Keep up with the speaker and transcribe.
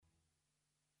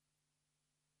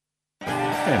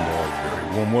And a very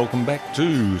warm welcome back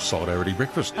to Solidarity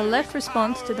Breakfast. A left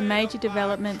response to the major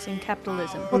developments in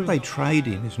capitalism. What they trade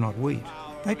in is not wheat.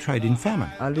 They trade in famine.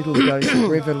 A little dose of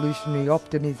revolutionary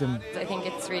optimism. I think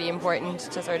it's really important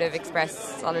to sort of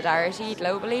express solidarity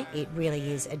globally. It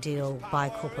really is a deal by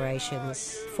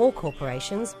corporations, for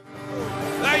corporations.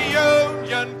 The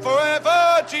union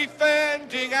forever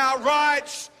defending our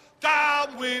rights.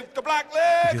 Down with the black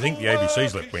leg. If you think the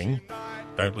ABC's left wing,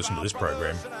 don't listen to this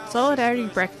program. Solidarity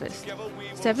Breakfast,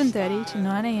 7:30 to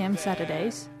 9am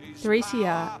Saturdays,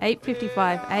 3CR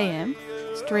 8:55am,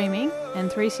 streaming and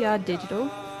 3CR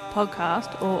digital,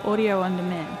 podcast or audio on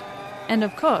demand. And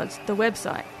of course, the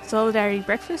website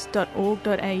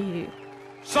solidaritybreakfast.org.au.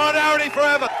 Solidarity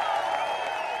forever.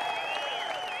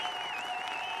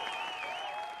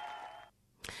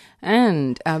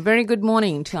 And a very good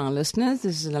morning to our listeners.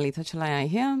 This is Lalita Chalaya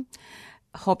here.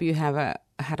 Hope you have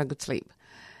had a good sleep.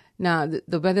 Now,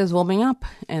 the weather's warming up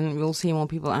and we'll see more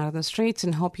people out of the streets,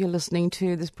 and hope you're listening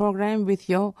to this program with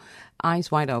your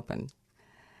eyes wide open.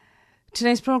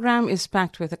 Today's program is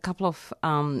packed with a couple of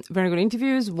very good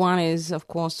interviews. One is, of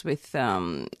course, with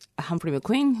Humphrey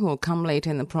McQueen, who will come later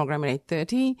in the program at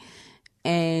 8:30.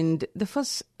 And the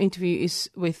first interview is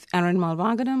with Aaron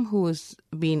Malvagadam, who has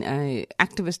been an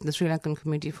activist in the Sri Lankan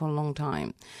community for a long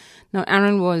time. Now,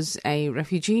 Aaron was a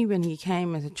refugee when he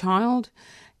came as a child,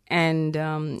 and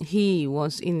he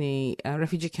was in a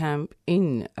refugee camp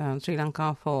in Sri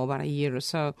Lanka for about a year or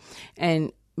so.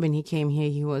 And when he came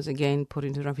here, he was again put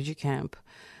into a refugee camp.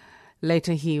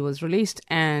 Later, he was released,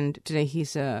 and today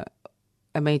he's a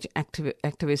major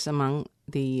activist among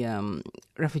the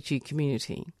refugee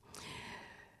community.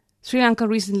 Sri Lanka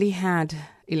recently had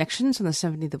elections on the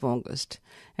 17th of August,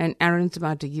 and Aaron's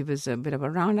about to give us a bit of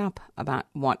a roundup about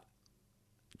what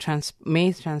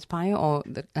may transpire, or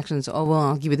the elections are over.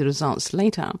 I'll give you the results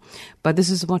later, but this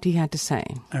is what he had to say.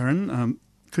 Aaron,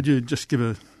 could you just give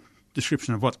a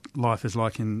description of what life is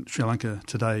like in Sri Lanka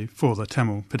today for the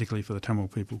Tamil, particularly for the Tamil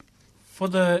people? For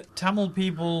the Tamil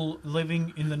people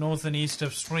living in the north and east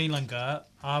of Sri Lanka,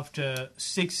 after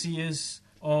 6 years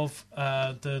of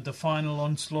the final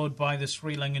onslaught by the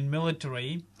Sri Lankan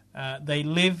military, they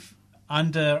live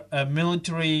under a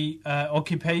military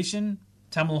occupation.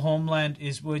 Tamil homeland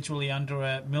is virtually under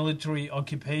a military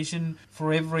occupation.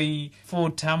 For every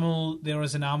 4 Tamil, there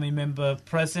is an army member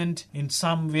present. In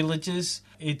some villages,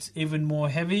 it's even more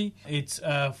heavy. It's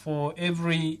for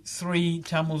every 3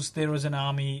 Tamils, there is an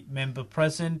army member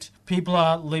present. People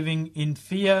are living in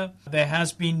fear. There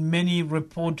has been many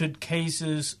reported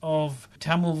cases of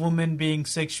Tamil women being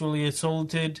sexually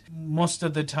assaulted. Most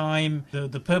of the time,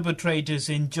 the perpetrators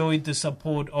enjoyed the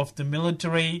support of the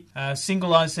military.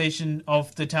 Singularization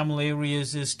of the Tamil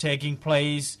areas is taking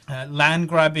place. Land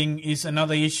grabbing is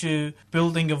another issue.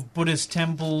 Building of Buddhist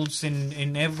temples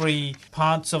in every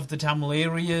parts of the Tamil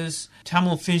areas.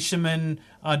 Tamil fishermen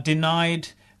are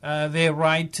denied their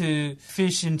right to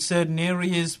fish in certain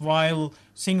areas, while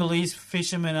Sinhalese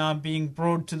fishermen are being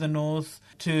brought to the north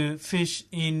to fish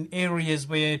in areas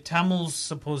where Tamils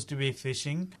supposed to be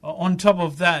fishing. On top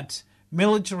of that,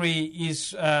 military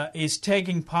is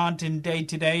taking part in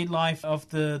day-to-day life of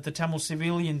the Tamil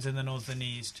civilians in the north and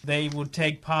east. They would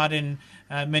take part in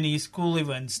many school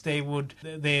events.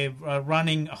 They're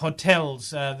running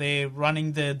hotels. They're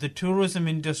running the tourism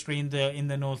industry in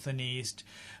the north and east.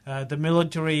 The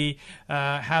military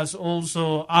has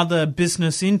also other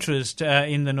business interests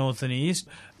in the north and east.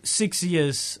 6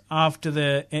 years after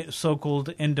the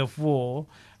so-called end of war,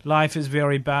 life is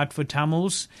very bad for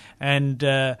Tamils, and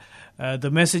the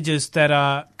messages that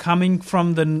are coming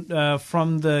from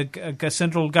the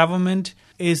central government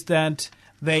is that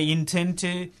they intend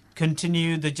to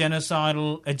continue the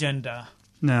genocidal agenda.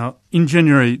 Now, in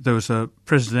January, there was a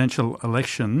presidential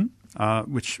election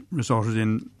which resulted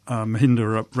in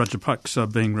Mahinda Rajapaksa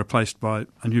being replaced by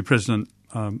a new president,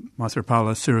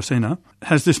 Maithripala Sirisena.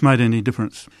 Has this made any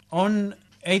difference? On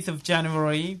 8th of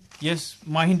January, yes,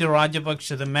 Mahinda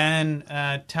Rajapaksa, the man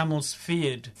Tamils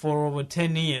feared for over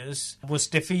 10 years, was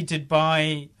defeated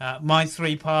by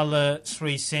Maithripala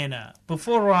Sirisena.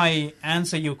 Before I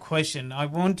answer your question, I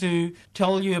want to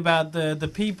tell you about the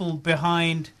people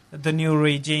behind the new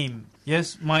regime.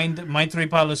 Yes,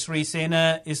 Maithripala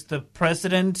Sirisena is the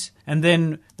president, and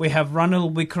then we have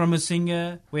Ranil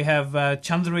Wickremesinghe, we have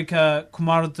Chandrika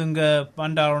Kumaratunga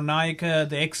Bandaranaike,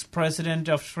 the ex-president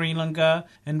of Sri Lanka,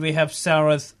 and we have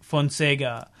Sarath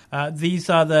Fonseca. These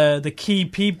are the key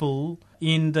people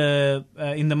in the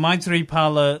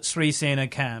Maithripala Sirisena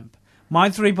camp.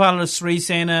 Maithripala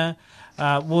Sirisena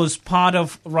was part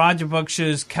of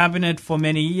Rajapaksa's cabinet for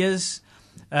many years.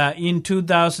 in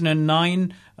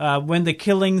 2009, when the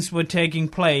killings were taking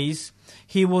place,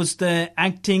 he was the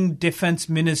acting defense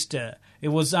minister. It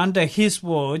was under his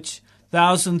watch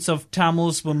thousands of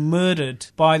Tamils were murdered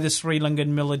by the Sri Lankan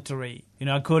military.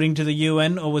 According to the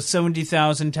UN, over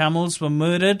 70,000 Tamils were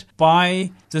murdered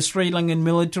by the Sri Lankan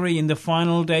military in the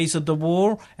final days of the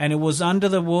war, and it was under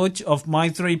the watch of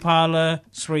Maithripala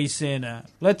Sirisena.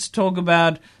 Let's talk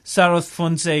about Sarath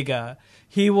Fonseca.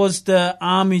 He was the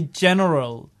army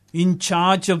general in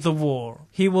charge of the war.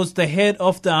 He was the head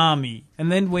of the army.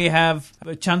 And then we have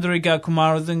Chandrika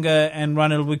Kumaratunga and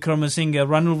Ranil Wickremesinghe.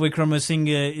 Ranil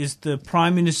Wickremesinghe is the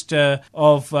Prime Minister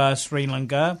of Sri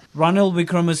Lanka. Ranil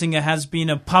Wickremesinghe has been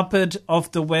a puppet of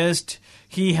the West.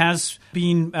 He has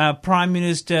been Prime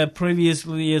Minister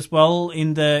previously as well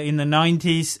in the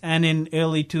 90s and in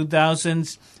early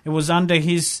 2000s. It was under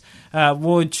his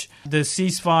watch the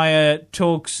ceasefire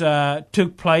talks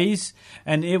took place,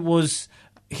 and it was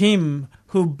him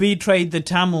who betrayed the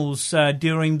Tamils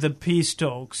during the peace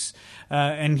talks.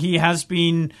 And he has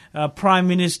been Prime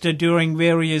Minister during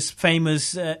various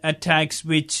famous attacks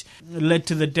which led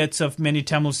to the deaths of many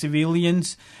Tamil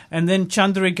civilians. And then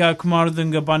Chandrika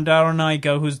Kumaratunga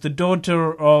Bandaranaike, who's the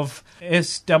daughter of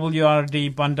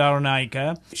SWRD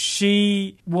Bandaranaike.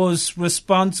 She was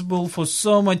responsible for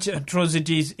so much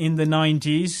atrocities in the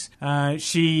 90s.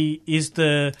 She is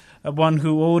the one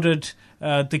who ordered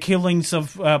the killings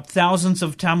of thousands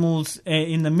of Tamils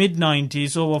in the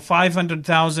mid-90s. Over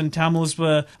 500,000 Tamils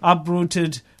were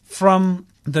uprooted from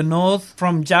the north,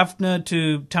 from Jaffna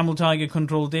to Tamil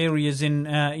Tiger-controlled areas in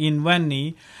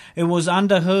Vanni. It was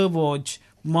under her watch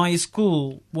my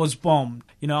school was bombed.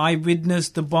 I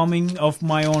witnessed the bombing of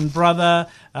my own brother,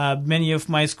 many of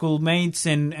my schoolmates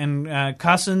and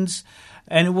cousins,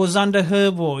 and it was under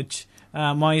her watch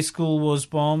my school was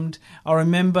bombed. I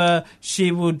remember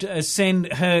she would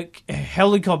send her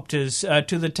helicopters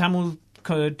to the Tamil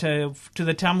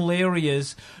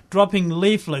areas, dropping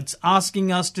leaflets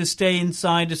asking us to stay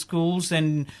inside the schools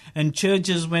and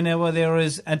churches whenever there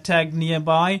is attack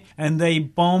nearby, and they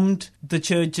bombed the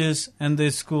churches and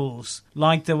the schools,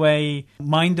 like the way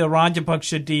Mahinda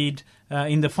Rajapaksa did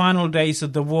in the final days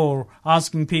of the war,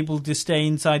 asking people to stay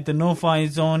inside the no-fly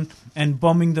zone and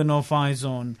bombing the no-fly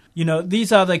zone.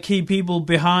 These are the key people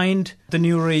behind the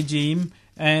new regime,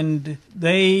 and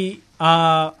they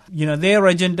are, their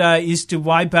agenda is to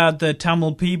wipe out the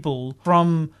Tamil people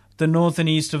from the north and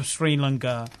east of Sri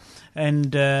Lanka.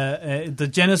 And the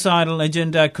genocidal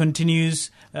agenda continues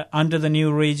under the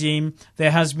new regime.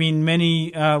 There has been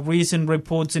many recent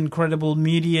reports in credible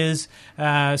medias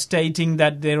stating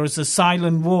that there is a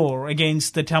silent war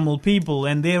against the Tamil people,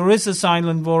 and there is a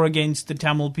silent war against the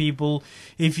Tamil people.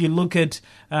 If you look at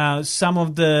some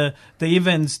of the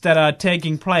events that are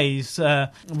taking place,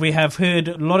 we have heard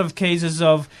a lot of cases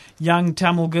of young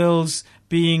Tamil girls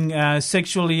being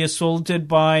sexually assaulted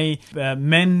by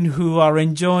men who are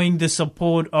enjoying the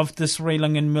support of the Sri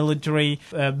Lankan military,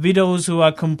 widows who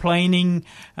are complaining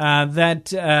that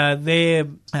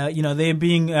they're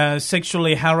being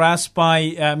sexually harassed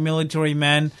by military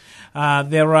men.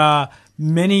 There are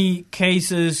many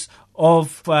cases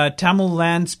of Tamil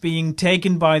lands being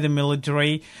taken by the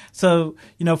military. So,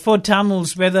 for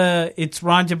Tamils, whether it's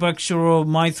Rajapaksa or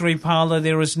Maithripala,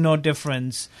 there is no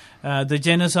difference. The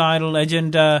genocidal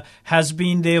agenda has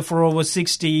been there for over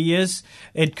 60 years.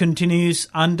 It continues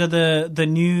under the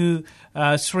new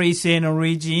Sirisena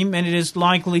regime, and it is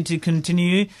likely to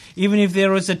continue even if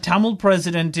there is a Tamil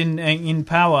president in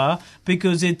power,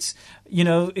 because it's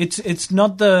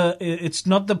not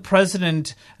the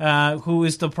president who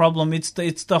is the problem. It's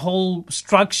the whole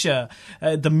structure,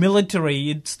 the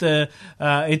military. It's the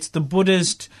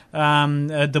Buddhist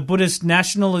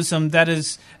nationalism that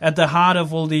is at the heart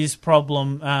of all these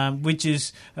problems, which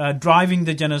is driving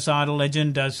the genocidal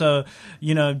agenda. So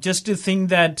just to think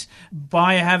that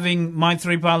by having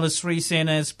Maithripala Sirisena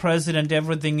as president,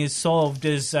 everything is solved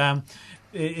is.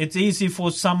 It's easy for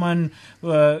someone,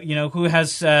 who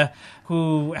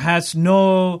has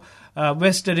no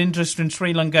vested interest in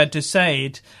Sri Lanka to say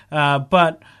it,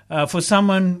 but for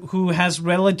someone who has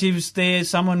relatives there,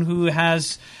 someone who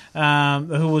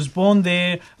was born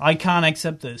there, I can't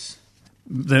accept this.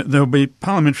 There will be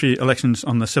parliamentary elections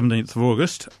on the 17th of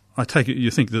August. I take it you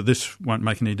think that this won't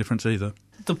make any difference either.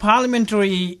 The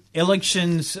parliamentary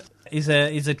elections is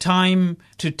a time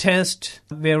to test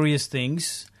various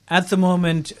things. At the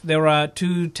moment, there are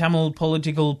two Tamil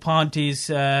political parties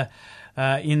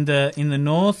in the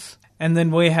north, and then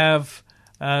we have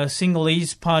single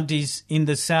East parties in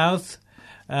the south.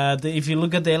 If you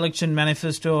look at the election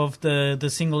manifesto of the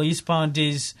single East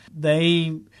parties,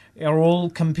 they are all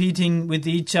competing with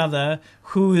each other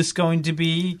who is going to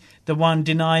be the one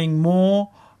denying more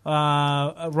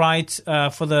rights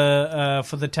for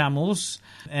the Tamils.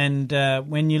 And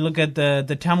when you look at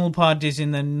the Tamil parties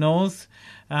in the north,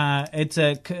 it's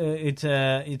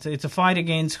a fight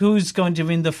against who's going to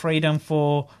win the freedom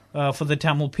for the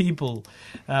Tamil people.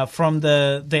 From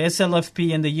the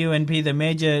SLFP and the UNP, the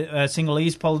major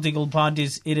Sinhalese political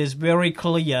parties, it is very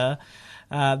clear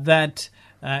that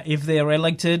if they are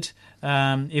elected,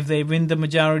 if they win the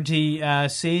majority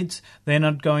seats, they're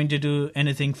not going to do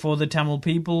anything for the Tamil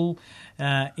people.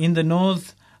 In the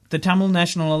north, the Tamil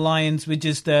National Alliance, which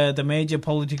is the major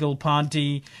political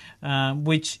party,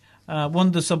 which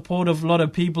won the support of a lot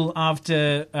of people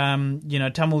after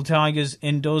Tamil Tigers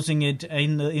endorsing it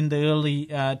in the early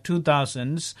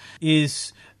 2000s,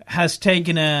 has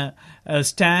taken a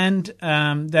stand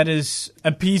that is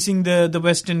appeasing the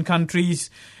Western countries,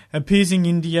 appeasing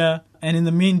India. And in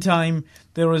the meantime,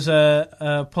 there is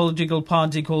a political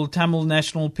party called Tamil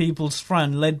National People's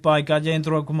Front, led by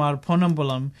Gajendra Kumar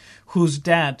Ponnambalam, whose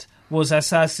dad was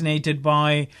assassinated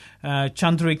by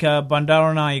Chandrika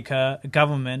Bandaranaike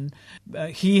government.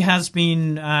 He has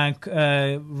been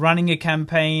running a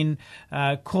campaign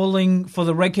calling for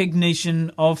the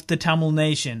recognition of the Tamil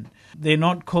nation. They're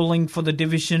not calling for the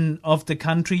division of the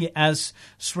country, as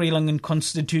Sri Lankan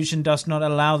constitution does not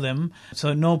allow them.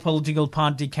 So no political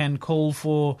party can call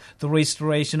for the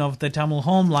restoration of the Tamil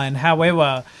homeland.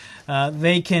 However,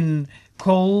 they can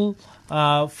call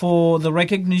for the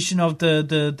recognition of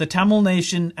the Tamil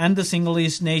nation and the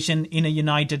Sinhalese nation in a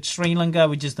united Sri Lanka,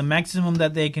 which is the maximum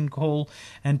that they can call.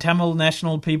 And Tamil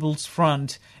National People's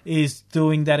Front is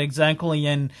doing that exactly.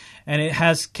 And it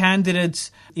has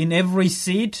candidates in every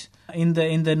seat in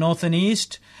the north and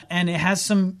east, and it has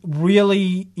some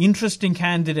really interesting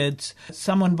candidates.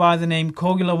 Someone by the name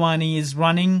Kogilavani is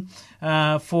running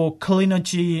for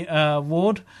Kilinochchi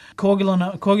ward.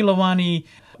 Kogilavani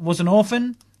was an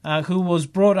orphan who was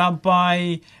brought up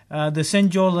by the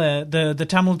Senjola, the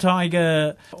Tamil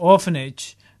Tiger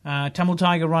orphanage. Tamil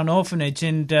Tiger run orphanage,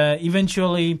 and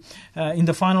eventually in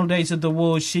the final days of the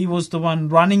war, she was the one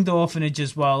running the orphanage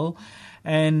as well.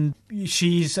 And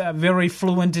she's very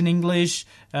fluent in English.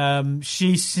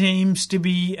 She seems to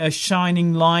be a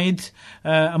shining light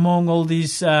among all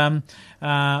these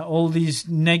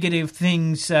negative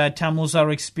things Tamils are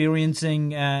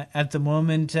experiencing at the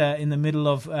moment in the middle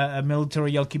of a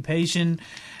military occupation.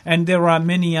 And there are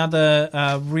many other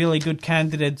really good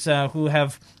candidates who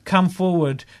have come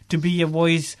forward to be a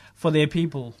voice for their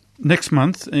people. Next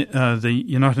month, the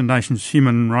United Nations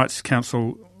Human Rights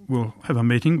Council will have a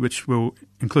meeting which will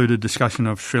include a discussion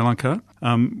of Sri Lanka.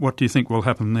 What do you think will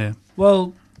happen there?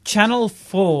 Well, Channel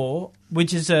 4,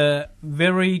 which is a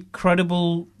very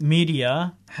credible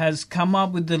media, has come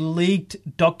up with a leaked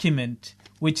document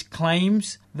which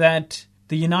claims that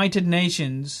the United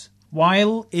Nations,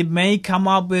 while it may come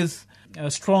up with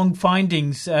strong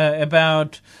findings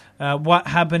about what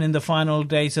happened in the final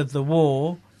days of the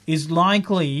war, is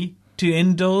likely to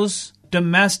endorse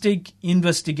domestic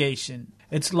investigation.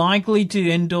 It's likely to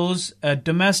endorse a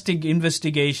domestic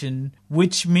investigation,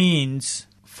 which means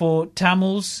for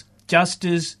Tamils,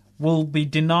 justice will be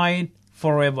denied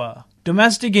forever.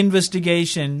 Domestic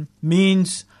investigation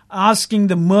means asking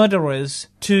the murderers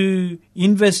to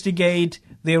investigate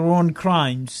their own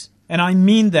crimes. And I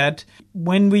mean that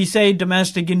when we say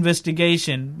domestic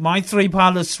investigation,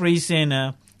 Maithripala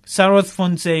Sirisena, Sarath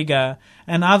Fonseca,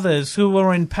 and others who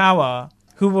were in power,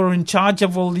 who were in charge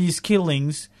of all these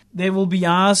killings, they will be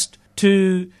asked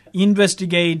to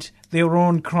investigate their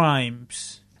own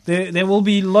crimes. There will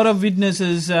be a lot of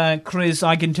witnesses, Chris,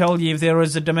 I can tell you, if there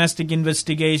is a domestic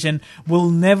investigation, will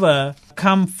never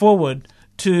come forward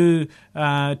to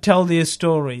tell their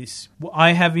stories.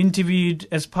 I have interviewed,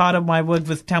 as part of my work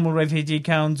with Tamil Refugee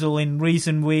Council in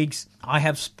recent weeks, I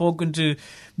have spoken to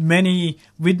many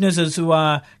witnesses who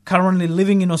are currently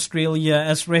living in Australia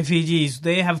as refugees.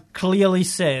 They have clearly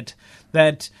said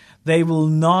that they will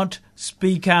not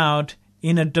speak out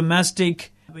in a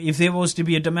domestic. If there was to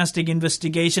be a domestic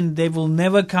investigation, they will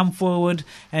never come forward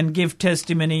and give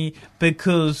testimony,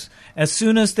 because as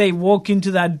soon as they walk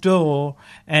into that door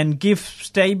and give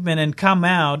statement and come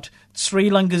out,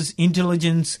 Sri Lanka's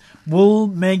intelligence will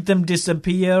make them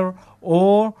disappear,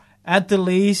 or at the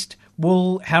least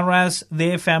will harass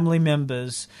their family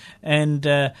members. And,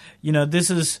 this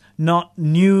is not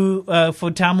new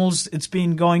for Tamils. It's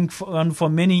been going on for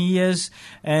many years.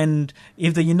 And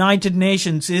if the United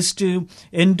Nations is to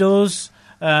endorse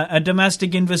a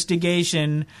domestic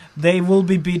investigation, they will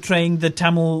be betraying the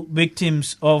Tamil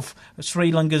victims of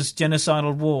Sri Lanka's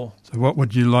genocidal war. So what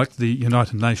would you like the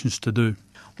United Nations to do?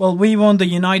 Well, we want the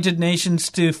United Nations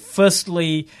to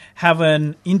firstly have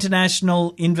an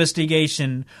international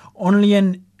investigation. Only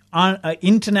an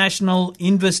international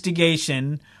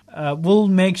investigation will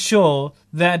make sure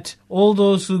that all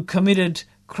those who committed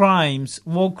crimes,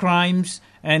 war crimes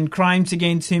and crimes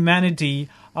against humanity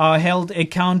are held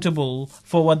accountable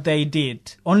for what they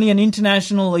did. Only an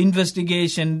international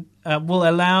investigation will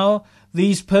allow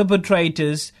these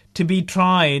perpetrators to be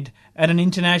tried at an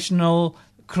international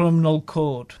criminal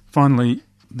court. Finally,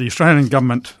 the Australian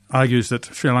government argues that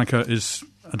Sri Lanka is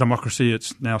a democracy,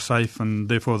 it's now safe, and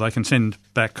therefore they can send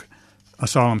back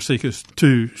asylum seekers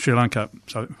to Sri Lanka.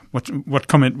 So what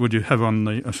comment would you have on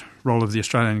the role of the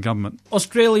Australian government?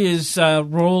 Australia's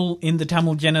role in the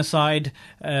Tamil genocide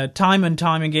time and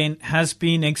time again has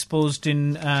been exposed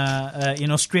in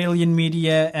Australian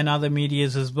media and other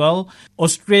medias as well.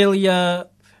 Australia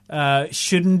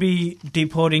shouldn't be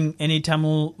deporting any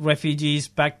Tamil refugees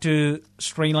back to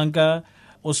Sri Lanka.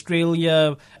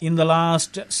 Australia, in the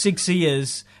last 6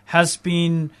 years, has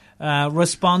been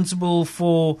responsible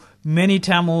for many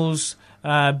Tamils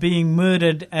being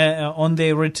murdered on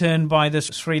their return by the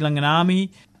Sri Lankan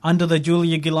army. Under the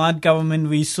Julia Gillard government,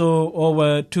 we saw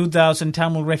over 2,000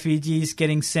 Tamil refugees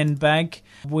getting sent back.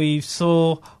 We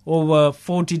saw over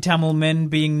 40 Tamil men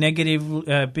being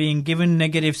given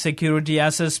negative security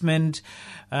assessment.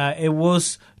 It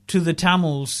was to the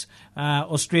Tamils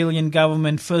Australian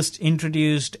government first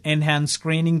introduced enhanced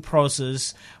screening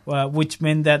process, which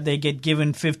meant that they get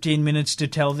given 15 minutes to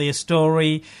tell their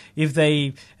story. If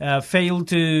they fail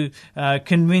to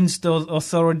convince the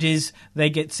authorities, they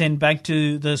get sent back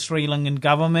to the Sri Lankan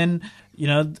government.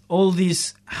 All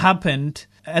this happened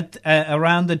at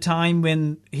around the time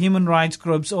when human rights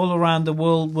groups all around the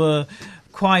world were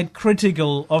quite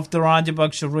critical of the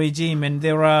Rajapaksa regime, and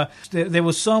there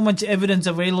was so much evidence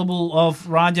available of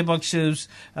Rajapaksa's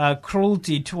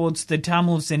cruelty towards the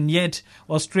Tamils, and yet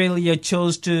Australia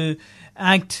chose to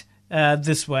act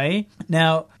this way.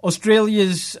 Now,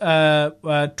 Australia's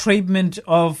treatment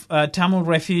of Tamil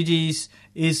refugees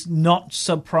is not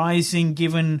surprising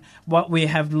given what we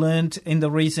have learnt in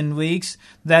the recent weeks.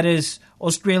 That is,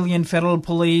 Australian Federal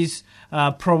Police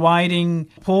providing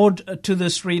support to the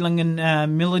Sri Lankan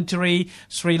military,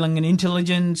 Sri Lankan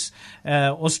intelligence.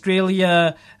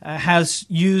 Australia has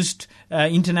used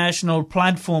international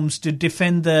platforms to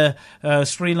defend the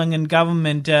Sri Lankan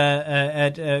government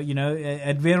at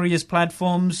various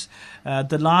platforms.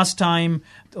 The last time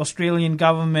Australian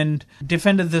government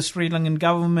defended the Sri Lankan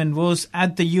government was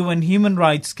at the UN Human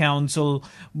Rights Council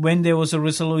when there was a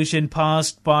resolution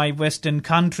passed by Western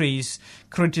countries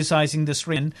criticizing the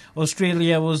Sri Lankan.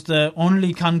 Australia was the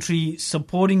only country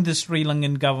supporting the Sri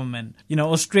Lankan government.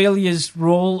 Australia's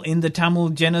role in the Tamil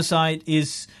genocide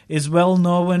is well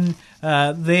known.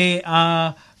 They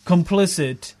are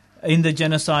complicit in the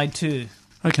genocide too.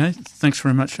 Okay, thanks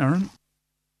very much, Aaron.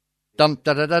 Dum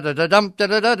da da da da da dum da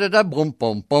da da da da boom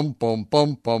boom boom boom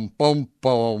boom boom boom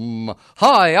boom.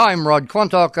 Hi, I'm Rod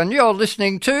Quantock, and you're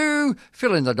listening to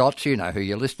Fill in the Dots. You know who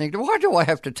you're listening to. Why do I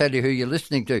have to tell you who you're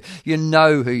listening to? You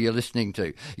know who you're listening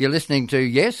to. You're listening to,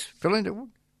 yes, fill in the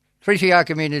 3CR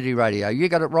Community Radio. You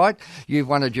got it right. You've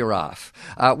won a giraffe.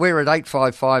 We're at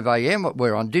 8:55 a.m.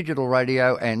 We're on digital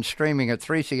radio and streaming at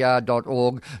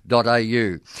 3cr.org.au.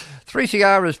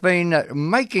 3CR has been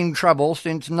making trouble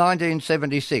since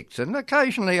 1976, and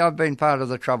occasionally I've been part of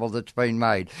the trouble that's been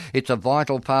made. It's a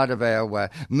vital part of our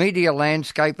media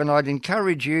landscape, and I'd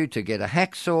encourage you to get a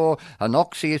hacksaw, an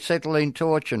oxyacetylene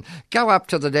torch, and go up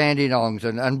to the Dandenongs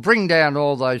and bring down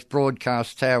all those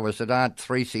broadcast towers that aren't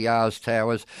 3CR's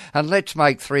towers, and let's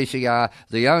make 3CR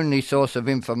the only source of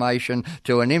information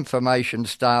to an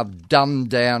information-starved,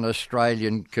 dumbed-down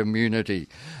Australian community.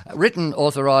 Written,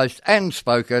 authorised and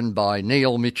spoken by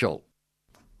Neil Mitchell.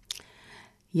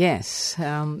 Yes,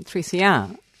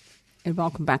 3CR, and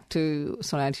welcome back to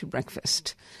Solidarity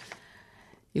Breakfast.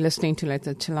 You're listening to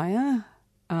Letha Chalaya,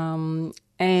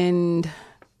 and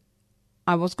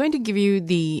I was going to give you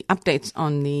the updates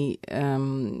on the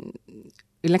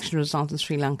election results in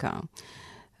Sri Lanka.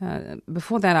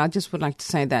 Before that, I just would like to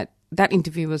say that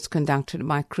interview was conducted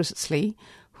by Chris Slee,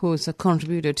 who is a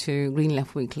contributor to Green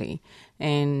Left Weekly,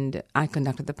 and I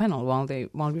conducted the panel while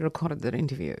we recorded that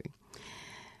interview.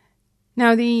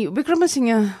 Now, the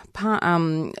Wickremesinghe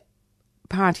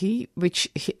party, which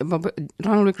Ranil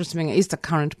Wickremesinghe is the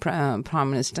current Prime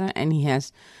Minister, and he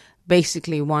has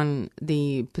basically won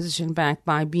the position back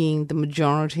by being the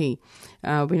majority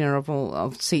winner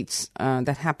of seats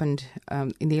that happened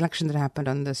in the election that happened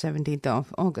on the 17th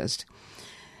of August.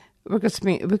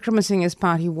 Wickremesinghe's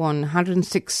party won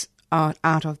 106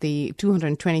 out of the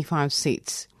 225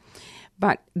 seats.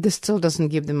 But this still doesn't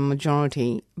give them a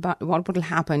majority. But what will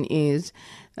happen is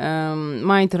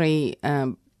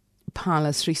Maithripala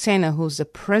Sirisena, who's the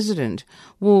president,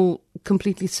 will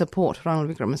completely support Ranil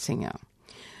Wickremesinghe.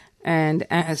 And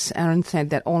as Aaron said,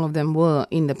 that all of them were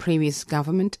in the previous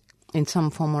government in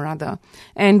some form or other,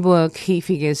 and were key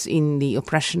figures in the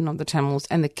oppression of the Tamils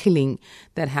and the killing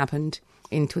that happened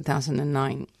in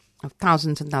 2009 of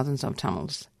thousands and thousands of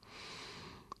Tamils.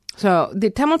 So the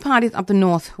Tamil parties up the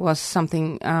north was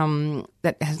something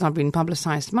that has not been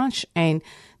publicized much, and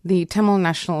the Tamil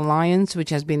National Alliance, which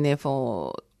has been there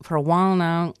for a while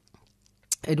now,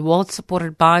 it was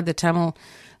supported by the Tamil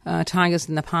Tigers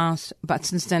in the past, but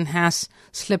since then has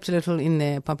slipped a little in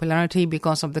their popularity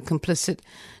because of the complicit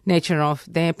nature of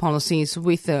their policies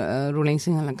with the ruling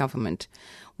Sinhala government.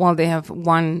 While they have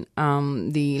won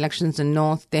the elections in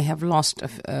North, they have lost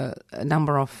a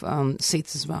number of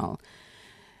seats as well.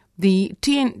 The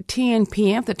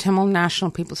TNPF, the Tamil National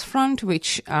People's Front,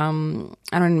 which Aaron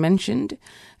mentioned,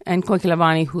 and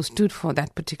Koikilavani, who stood for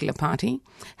that particular party,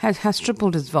 has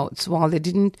tripled its votes. While they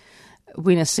didn't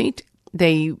win a seat,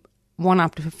 they won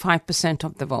up to 5%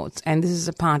 of the votes, and this is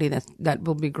a party that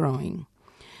will be growing.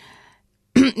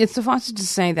 It's suffice to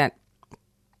say that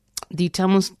the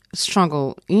Tamil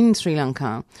struggle in Sri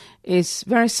Lanka is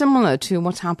very similar to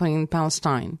what's happening in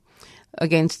Palestine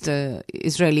against the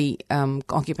Israeli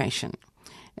occupation.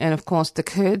 And of course, the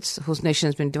Kurds, whose nation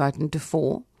has been divided into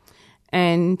four,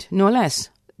 and no less,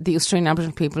 the Australian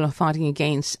Aboriginal people are fighting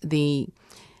against the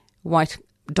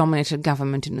white-dominated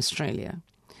government in Australia.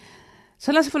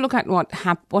 So let's have a look at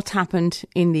what's happened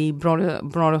in the broader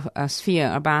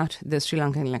sphere about the Sri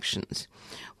Lankan elections.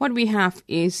 What we have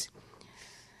is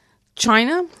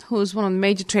China, who is one of the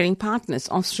major trading partners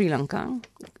of Sri Lanka,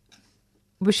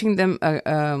 wishing them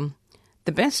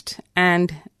the best,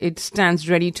 and it stands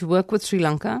ready to work with Sri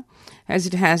Lanka as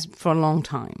it has for a long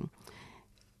time.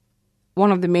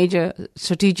 One of the major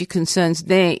strategic concerns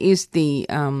there is the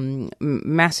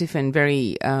massive and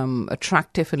very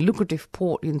attractive and lucrative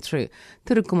port in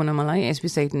Tirukomamalai, as we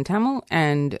say it in Tamil,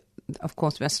 and of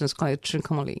course Westerners call it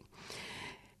Trincomalee.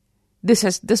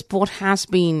 This port has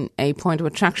been a point of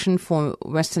attraction for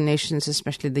Western nations,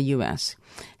 especially the US.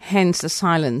 Hence the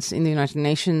silence in the United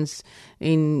Nations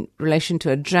in relation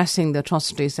to addressing the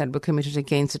atrocities that were committed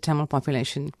against the Tamil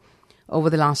population over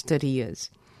the last 30 years.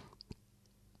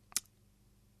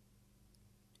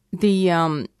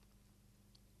 The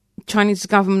Chinese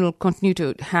government will continue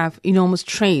to have enormous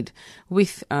trade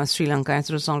with Sri Lanka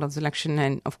as a result of the election,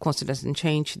 and of course it doesn't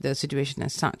change the situation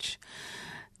as such.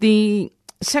 The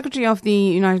Secretary of the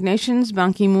United Nations,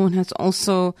 Ban Ki-moon, has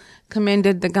also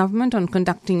commended the government on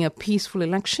conducting a peaceful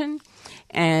election,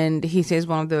 and he says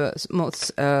one of the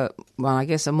most, the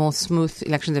most smooth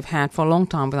elections they've had for a long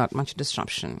time without much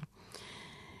disruption.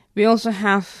 We also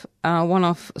have one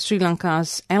of Sri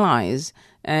Lanka's allies,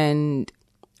 and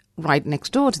right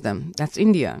next door to them, that's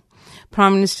India.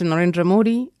 Prime Minister Narendra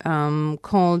Modi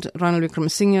called Ranil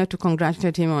Wickremesinghe to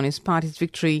congratulate him on his party's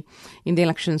victory in the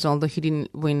elections, although he didn't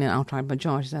win an outright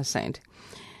majority, as I said.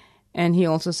 And he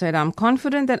also said, I'm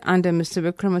confident that under Mr.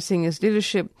 Wickremesinghe's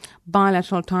leadership,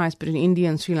 bilateral ties between India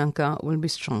and Sri Lanka will be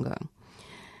stronger.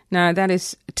 Now, that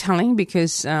is telling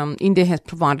because India has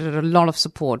provided a lot of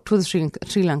support to the Sri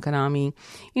Lankan army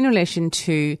in relation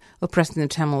to oppressing the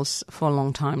Tamils for a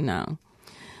long time now.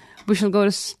 We shall go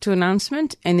to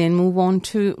announcement and then move on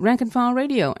to Rank and File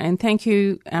Radio. And thank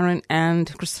you, Aaron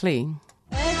and Chris Lee.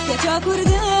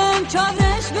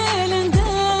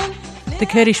 The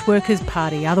Kurdish Workers'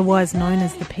 Party, otherwise known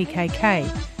as the PKK,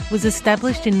 was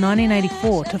established in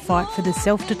 1984 to fight for the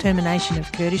self-determination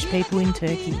of Kurdish people in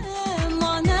Turkey.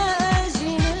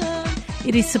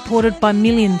 It is supported by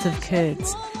millions of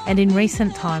Kurds and in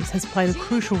recent times has played a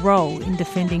crucial role in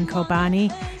defending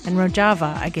Kobani and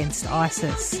Rojava against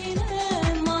ISIS.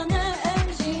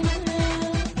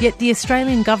 Yet the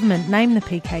Australian government named the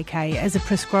PKK as a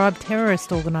proscribed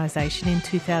terrorist organisation in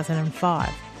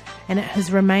 2005, and it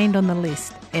has remained on the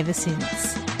list ever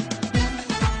since.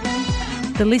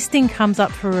 The listing comes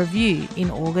up for review in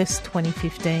August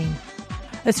 2015.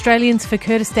 Australians for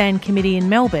Kurdistan Committee in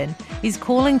Melbourne is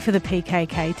calling for the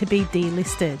PKK to be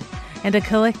delisted and are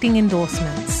collecting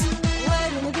endorsements.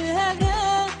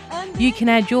 You can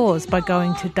add yours by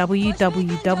going to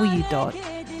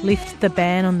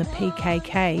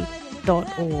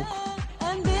www.liftthebanonthepkk.org.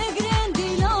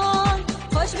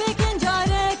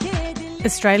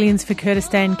 Australians for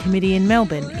Kurdistan Committee in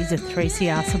Melbourne is a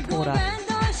 3CR supporter.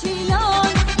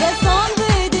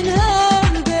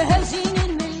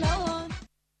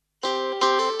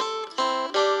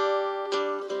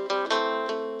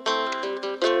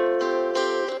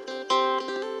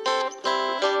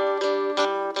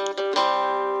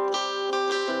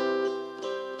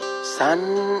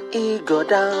 I go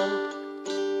down,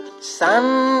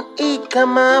 sun I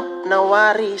come up, now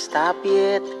worry stop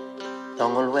yet.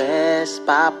 Tongol West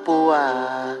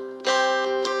Papua.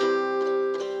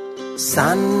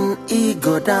 Sun I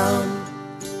go down,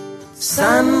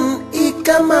 sun I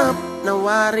come up, now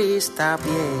worry stop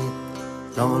yet.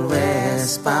 Tongol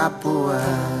West Papua.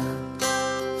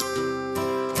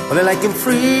 Well, like in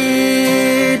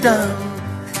freedom,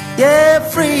 yeah,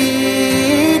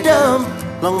 freedom.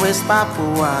 Long West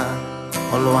Papua,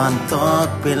 all one talk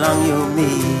belong you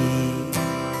me.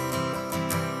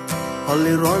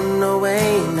 Only run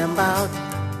away and about.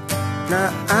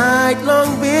 Now I'd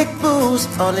long big boost,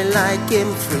 only like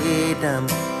him freedom.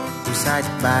 Beside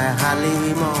by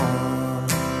Holly Mall.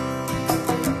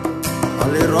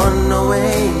 Only run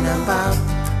away and about.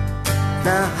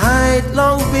 Now hide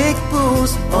long big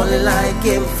boost, only like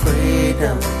him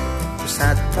freedom.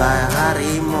 Beside by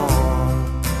Harry Mall.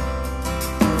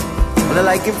 Only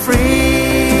like him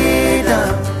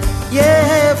freedom,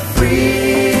 yeah,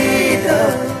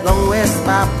 freedom. Long West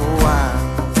Papua,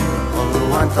 only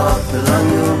one thought belong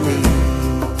to me.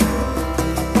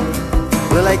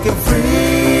 Well, like in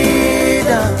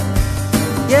freedom,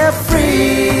 yeah,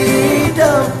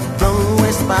 freedom. Long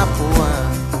West Papua,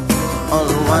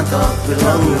 only one thought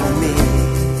belong to me.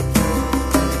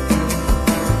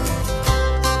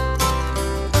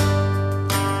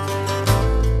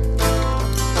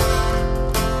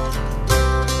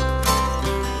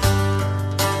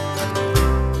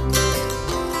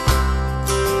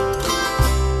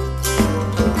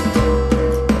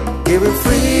 Give me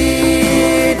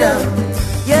freedom,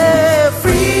 yeah,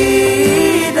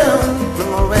 freedom. From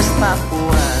all West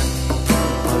Papua,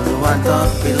 only one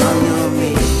thought belong to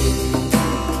me.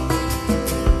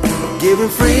 Give me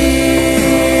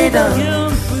freedom,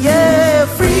 yeah,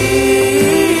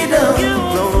 freedom.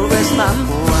 From all West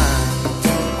Papua,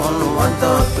 only one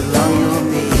thought belong to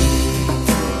me.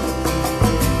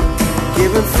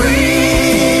 Give me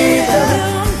freedom,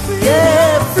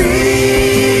 yeah,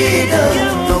 freedom.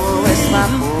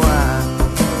 Papua,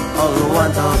 all the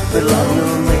one thought belong to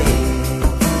me.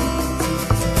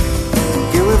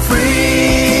 Give me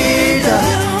freedom,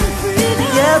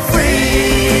 yeah,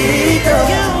 freedom.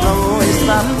 Long West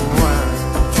Papua,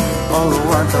 all the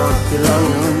one thought belong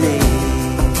to me.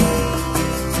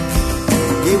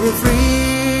 Give me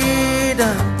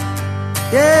freedom,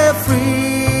 yeah,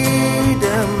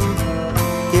 freedom.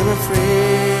 Give me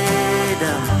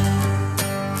freedom.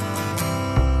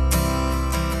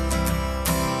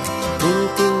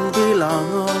 Ting belong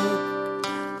all,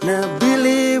 na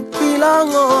believe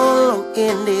belong all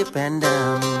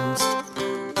independence,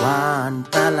 one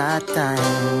palatine.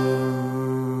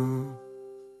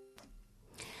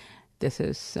 This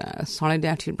is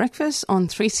Solidarity Breakfast on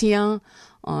 3CR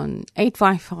on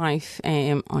 855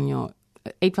 AM on your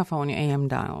 855 on your AM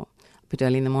dial. A bit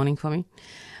early in the morning for me.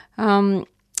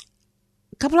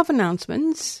 Couple of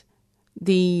announcements.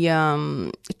 The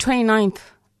 29th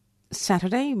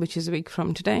Saturday, which is a week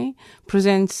from today,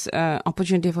 presents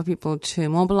opportunity for people to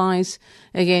mobilize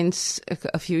against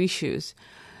a few issues.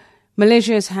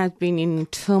 Malaysia has been in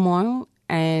turmoil,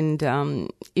 and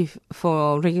if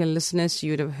for regular listeners,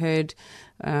 you would have heard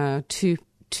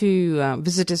two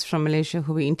visitors from Malaysia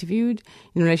who were interviewed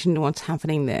in relation to what's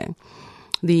happening there.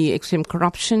 The extreme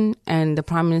corruption and the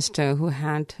Prime Minister who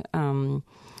had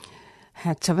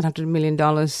 $700 million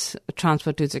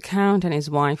transferred to his account, and his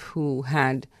wife who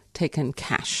had taken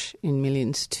cash in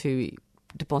millions to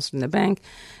deposit in the bank.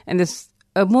 And there's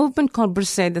a movement called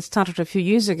Bersih that started a few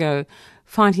years ago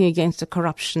fighting against the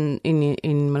corruption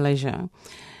in Malaysia.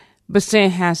 Bersih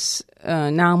has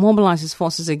now mobilized its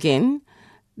forces again.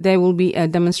 There will be a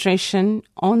demonstration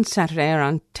on Saturday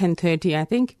around 10:30, I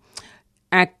think,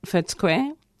 at Fed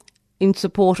Square in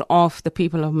support of the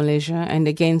people of Malaysia and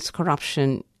against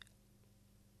corruption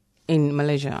in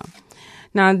Malaysia.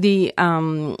 Now, the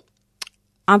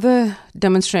other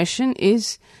demonstration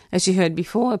is, as you heard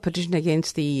before, a petition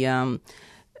against the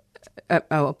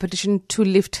a petition to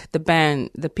lift the ban,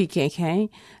 the PKK,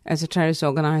 as a terrorist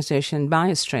organization by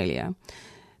Australia.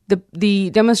 The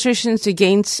demonstrations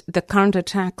against the current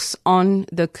attacks on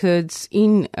the Kurds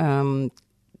in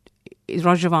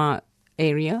Rojava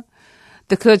area.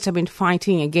 The Kurds have been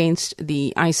fighting against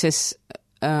the ISIS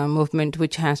movement,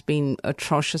 which has been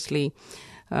atrociously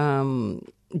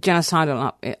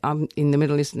genocidal in the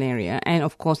Middle Eastern area. And,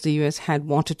 of course, the US had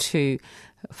wanted to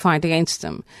fight against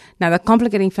them. Now, the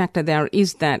complicating factor there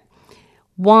is that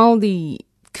while the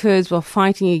Kurds were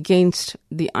fighting against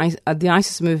the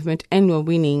ISIS movement and were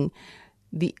winning,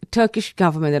 the Turkish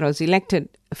government that was elected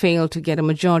failed to get a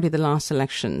majority of the last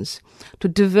elections. To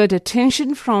divert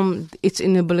attention from its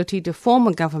inability to form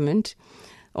a government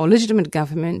or legitimate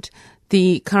government,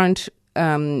 the current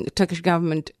Turkish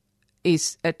government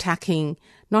is attacking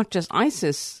not just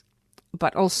ISIS,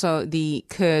 but also the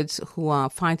Kurds who are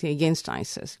fighting against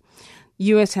ISIS.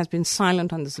 US has been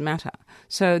silent on this matter.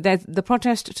 So that the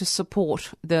protest to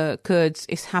support the Kurds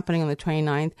is happening on the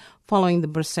 29th following the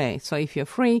Brusset. So if you're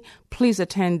free, please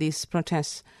attend these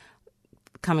protests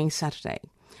coming Saturday.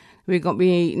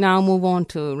 We now move on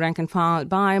to Rank and File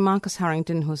by Marcus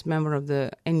Harrington, who's member of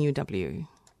the NUW.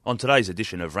 On today's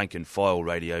edition of Rank and File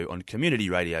Radio on Community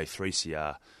Radio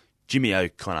 3CR, Jimmy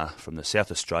O'Connor from the South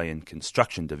Australian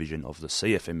Construction Division of the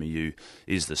CFMEU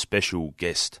is the special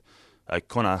guest.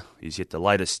 O'Connor is yet the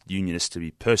latest unionist to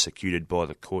be persecuted by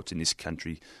the courts in this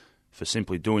country for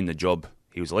simply doing the job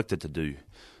he was elected to do,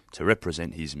 to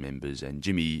represent his members. And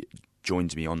Jimmy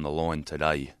joins me on the line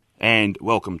today. And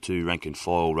welcome to Rank and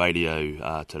File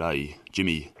Radio today,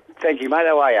 Jimmy. Thank you, mate.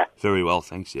 How are you? Very well,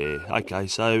 thanks, yeah. Okay,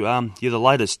 so you're the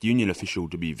latest union official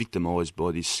to be victimised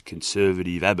by this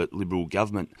Conservative Abbott Liberal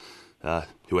government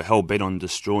who are hell-bent on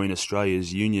destroying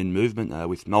Australia's union movement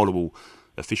with multiple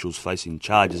officials facing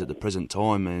charges at the present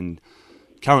time, and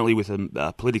currently with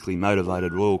a politically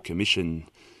motivated Royal Commission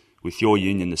with your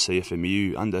union, the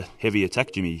CFMEU, under heavy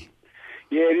attack, Jimmy.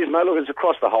 Yeah, it is, mate. Look, it's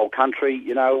across the whole country.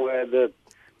 You know,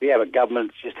 the Abbott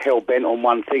government's just hell-bent on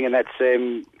one thing, and that's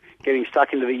getting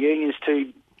stuck into the unions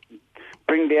to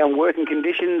bring down working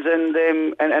conditions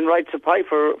and rates of pay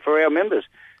for our members.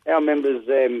 Our members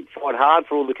fight hard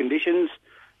for all the conditions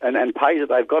and pays that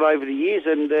they've got over the years,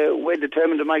 and we're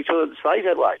determined to make sure that it stays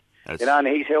that way. And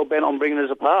he's hell-bent on bringing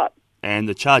us apart. And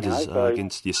the charges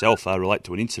against yourself relate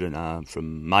to an incident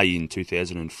from May in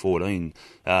 2014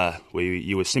 where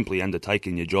you were simply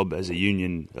undertaking your job as a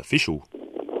union official.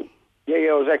 Yeah,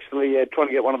 I was actually trying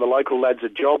to get one of the local lads a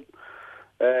job,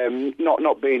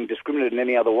 not being discriminated in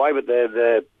any other way, but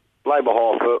the labour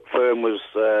hire firm was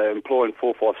employing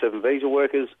 457 visa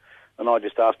workers, and I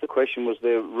just asked the question, was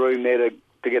there room there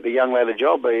to get the young lad a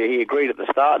job? He agreed at the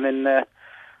start, and then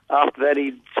after that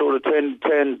he sort of turned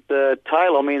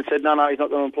tail on me and said, no, he's not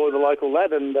going to employ the local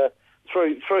lad. And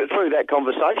through that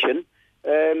conversation,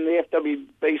 the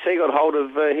FWBC got hold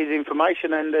of his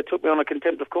information and took me on a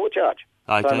contempt of court charge,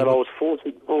 saying that I was forced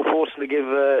to give,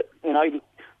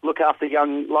 look after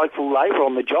young local labour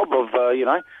on the job of,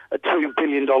 a $2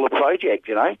 billion project,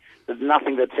 There's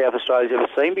nothing that South Australia's ever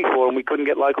seen before, and we couldn't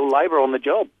get local labour on the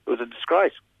job. It was a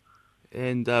disgrace.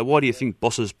 And why do you think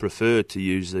bosses prefer to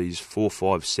use these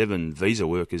 457 visa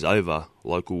workers over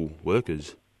local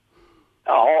workers?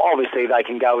 Oh, obviously they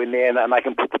can go in there and they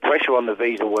can put the pressure on the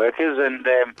visa workers and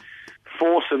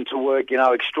force them to work,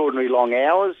 extraordinary long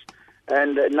hours,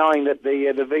 and knowing that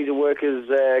the visa workers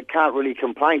can't really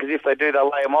complain, because if they do, they'll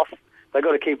lay them off. They've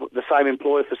got to keep the same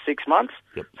employer for 6 months.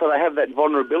 Yep. So they have that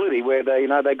vulnerability where they're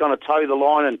going to toe the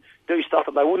line and do stuff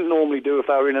that they wouldn't normally do if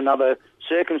they were in another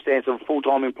circumstance of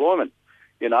full-time employment.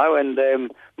 And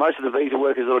most of the visa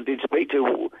workers that I did speak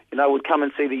to, would come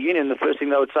and see the union. The first thing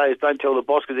they would say is, don't tell the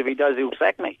boss, because if he does, he'll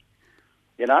sack me.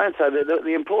 And so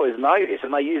the employers know this,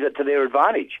 and they use it to their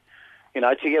advantage,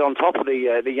 to get on top of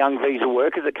the young visa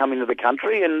workers that come into the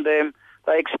country, and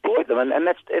they exploit them. And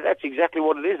that's exactly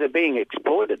what it is. They're being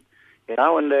exploited,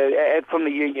 and from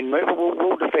the union movement,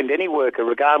 we'll defend any worker,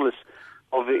 regardless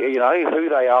of, who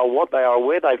they are, what they are,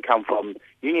 where they've come from.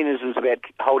 Unionism's about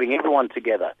holding everyone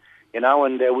together.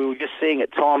 And we were just seeing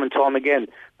it time and time again,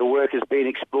 the workers being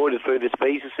exploited through this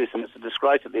visa system. It's a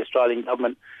disgrace that the Australian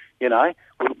government,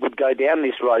 would go down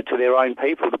this road to their own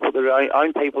people, to put their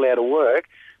own people out of work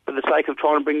for the sake of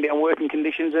trying to bring down working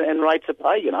conditions and rates of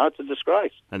pay. It's a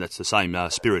disgrace. And that's the same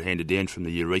spirit handed down from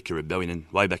the Eureka Rebellion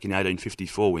way back in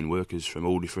 1854, when workers from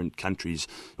all different countries,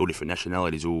 all different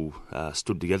nationalities, all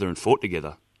stood together and fought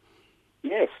together.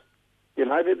 Yes.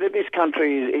 This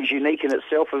country is unique in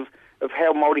itself of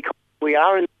how multicultural we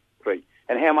are in the country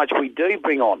and how much we do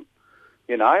bring on.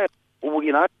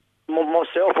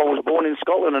 Myself, I was born in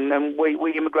Scotland and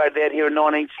we immigrated out here in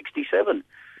 1967.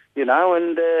 And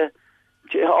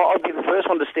I'd be the first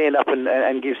one to stand up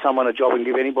and give someone a job and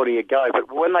give anybody a go.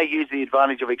 But when they use the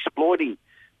advantage of exploiting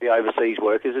the overseas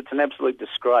workers, it's an absolute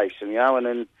disgrace. And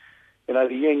then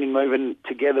the union moving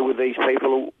together with these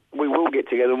people, we will get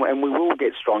together and we will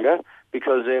get stronger,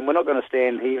 because we're not going to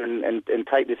stand here and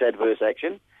take this adverse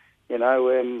action.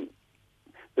 The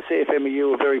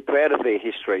CFMEU are very proud of their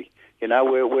history.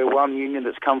 We're one union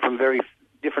that's come from very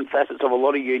different facets of a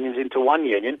lot of unions into one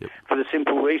union, for the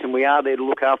simple reason we are there to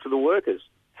look after the workers.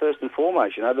 first and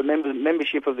foremost. You know, the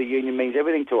membership of the union means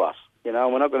everything to us. You know,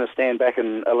 and we're not going to stand back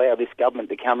and allow this government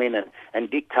to come in and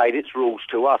dictate its rules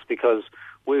to us, because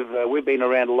we've been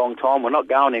around a long time. We're not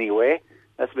going anywhere.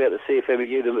 That's about the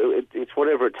CFMEU. It's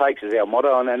whatever it takes is our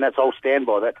motto, and that's I'll stand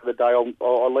by that to the day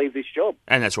I'll leave this job.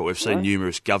 And that's what we've seen.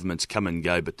 Numerous governments come and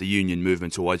go, but the union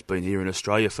movement's always been here in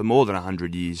Australia for more than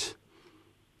 100 years.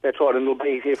 That's right, and we'll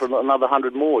be here for another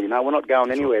 100 more. You know, we're not going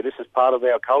anywhere. This is part of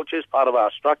our culture, it's part of our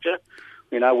structure.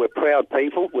 You know, we're proud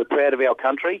people, we're proud of our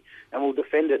country, and we'll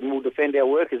defend it, and we'll defend our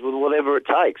workers with whatever it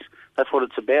takes. That's what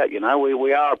it's about, you know.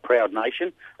 We are a proud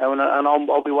nation, and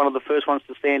I'll be one of the first ones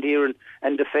to stand here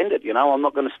and defend it, you know. I'm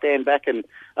not going to stand back and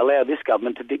allow this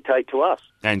government to dictate to us.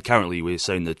 And currently we're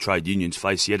seeing the trade unions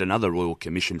face yet another Royal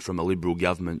Commission from a Liberal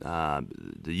government.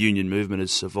 The union movement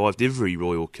has survived every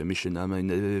Royal Commission. I mean,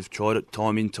 they've tried it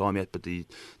time in, time out, but the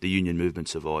union movement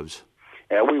survives.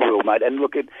 Yeah, we will, mate. And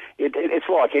look, it's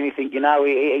like anything, you know,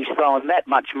 he's throwing that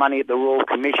much money at the Royal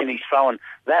Commission, he's throwing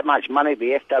that much money at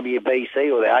the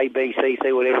FWBC or the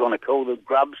ABCC, whatever you want to call the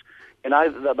grubs. You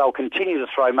know, they'll continue to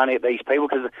throw money at these people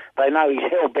because they know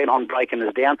he's hell-bent on breaking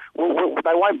us down. Well,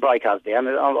 they won't break us down.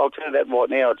 I'll tell you that right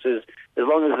now. It's as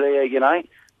long as they're, you know,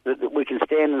 that we can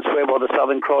stand and swear by the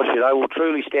Southern Cross, you know, we'll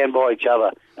truly stand by each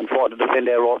other and fight to defend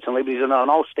our rights and liberties, and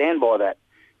I'll stand by that.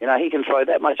 You know, he can throw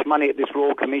that much money at this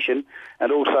Royal Commission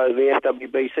and also the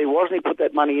FWBC. Why doesn't he put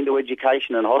that money into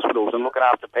education and hospitals and looking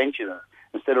after pensioners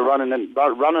instead of running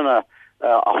a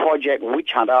hijack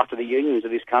witch hunt after the unions of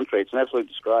this country? It's an absolute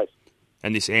disgrace.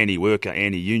 And this anti-worker,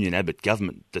 anti-union Abbott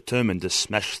government determined to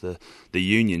smash the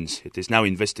unions. There's no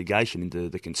investigation into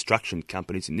the construction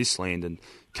companies in this land and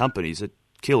companies that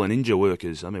kill and injure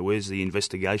workers. I mean, where's the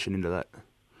investigation into that?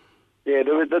 Yeah,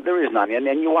 there is none,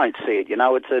 and you won't see it. You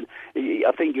know,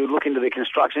 I think you look into the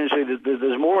construction industry.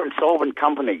 There's more insolvent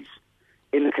companies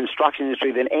in the construction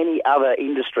industry than any other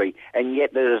industry, and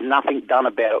yet there is nothing done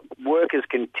about it. Workers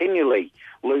continually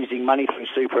losing money through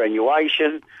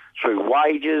superannuation, through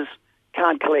wages,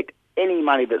 can't collect any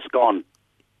money that's gone,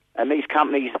 and these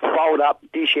companies fold up,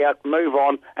 dish out, move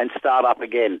on, and start up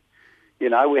again. You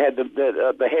know, we had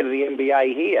the head of the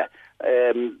NBA here.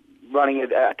 Running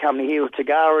a company here with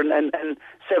Tagara, and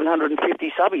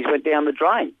 750 subbies went down the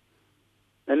drain.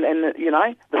 And you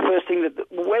know, the first thing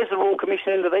where's the Royal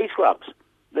Commission into these clubs?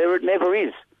 There it never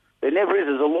is. There never is.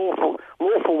 There's a law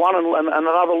for one and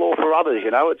another law for others.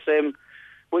 You know, it's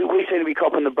we seem to be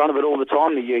copping the brunt of it all the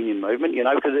time, the union movement. You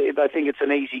know, because they think it's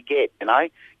an easy get. You know,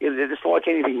 it's like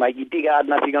anything, mate. You dig hard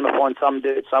enough, you're going to find some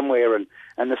dirt somewhere, and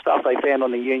the stuff they found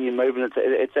on the union movement,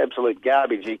 it's absolute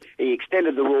garbage. He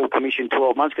extended the Royal Commission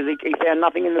 12 months because he found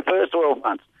nothing in the first 12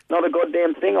 months. Not a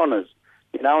goddamn thing on us.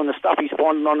 You know, and the stuff he's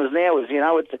finding on us now is, you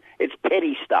know, it's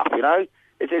petty stuff, you know.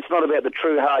 It's not about the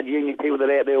true hard union people that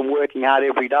are out there and working hard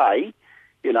every day.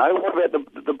 You know, what about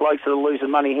the blokes that are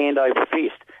losing money hand over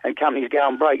fist and companies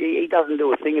going broke? He doesn't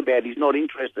do a thing about it. He's not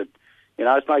interested. You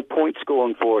know, it's no point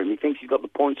scoring for him. He thinks he's got the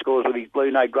point scores with these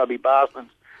blue-nose grubby bastards,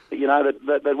 you know,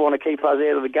 that want to keep us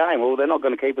out of the game. Well, they're not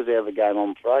going to keep us out of the game,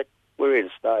 I'm afraid. We're here to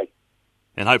stay.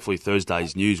 And hopefully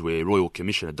Thursday's news where Royal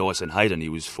Commissioner Dyson Hayden, he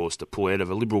was forced to pull out of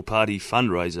a Liberal Party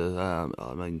fundraiser.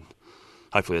 I mean,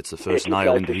 hopefully that's the first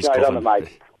nail into his coffin.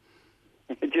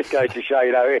 It just goes to show,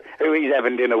 you know, who he's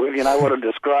having dinner with. You know, what a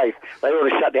disgrace. They ought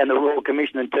to shut down the Royal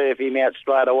Commission and turf him out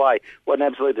straight away. What an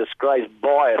absolute disgrace.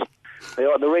 Biased.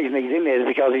 The reason he's in there is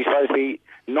because he's supposed to be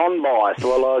non-biased.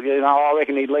 Well, you know, I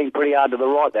reckon he'd lean pretty hard to the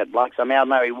right, that bloke. Somehow,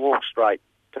 no, he walks straight,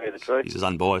 to tell you the truth. He's as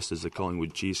unbiased as the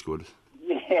Collingwood cheer squad.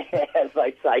 Yeah, as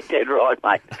they say, dead right,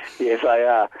 mate. Yes, they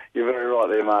are. You're very right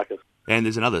there, Marcus. And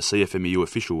there's another CFMEU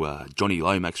official, Johnny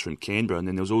Lomax from Canberra, and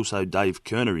then there was also Dave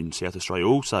Kerner in South Australia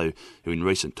also, who in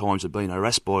recent times have been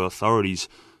harassed by authorities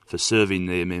for serving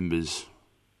their members.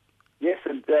 Yes,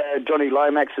 and Johnny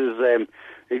Lomax has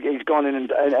he's gone in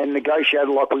and negotiated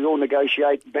like we all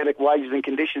negotiate better wages and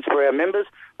conditions for our members.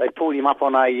 They pulled him up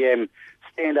on a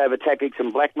standover tactics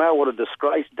and blackmail. What a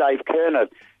disgrace. Dave Kerner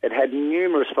had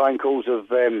numerous phone calls of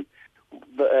the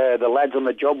lads on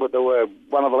the job, but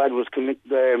one of the lads was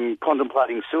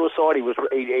contemplating suicide.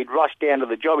 He'd rushed down to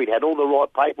the job. He'd had all the right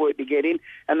paperwork to get in,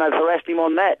 and they've harassed him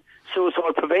on that.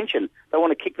 Suicide prevention. They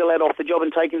want to kick the lad off the job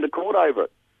and take him to court over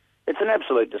it. It's an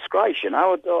absolute disgrace, you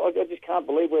know. I just can't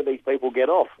believe where these people get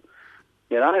off.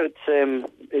 You know,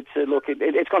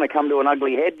 it's going to come to an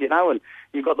ugly head, you know, and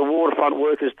you've got the waterfront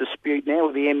workers dispute now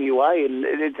with the MUA, and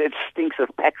it stinks of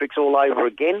Patrick's all over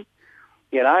again.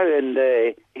 You know, and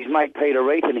his mate Peter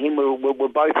Reith and him were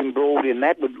both embroiled in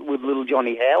that with little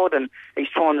Johnny Howard, and he's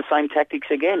trying the same tactics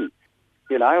again.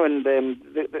 You know, and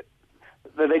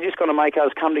they're just going to make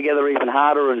us come together even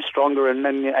harder and stronger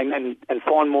and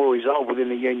find more resolve within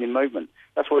the union movement.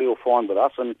 That's what you'll find with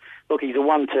us. And look, he's a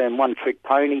one-term, one-trick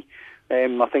pony.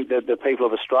 I think that the people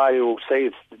of Australia will see,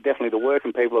 it's definitely the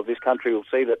working people of this country will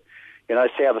see that, you know,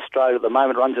 South Australia at the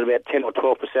moment runs at about 10 or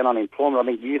 12% unemployment. I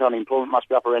think youth unemployment must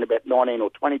be up around about 19 or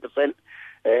 20%.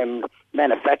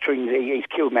 Manufacturing, he's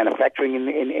killed manufacturing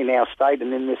in our state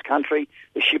and in this country.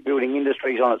 The shipbuilding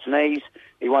industry's on its knees.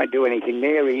 He won't do anything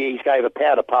there. He gave a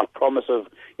powder puff promise of,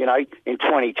 you know, in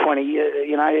 2020,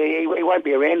 you know, he won't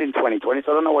be around in 2020,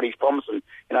 so I don't know what he's promising.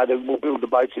 You know, that we'll build the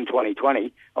boats in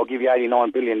 2020. I'll give you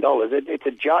 $89 billion. It's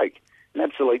a joke, an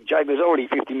absolute joke. There's already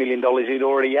 $50 million he'd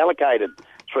already allocated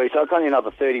through, so it's only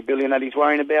another $30 billion that he's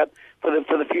worrying about for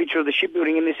the future of the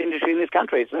shipbuilding in this industry in this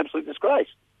country. It's an absolute disgrace.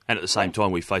 And at the same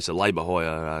time, we face a labour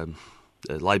hire,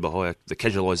 the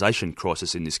casualisation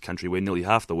crisis in this country, where nearly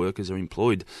half the workers are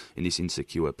employed in this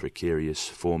insecure, precarious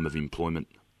form of employment.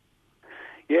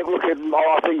 Yeah, look,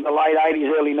 I think the late 80s,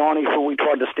 early 90s, when we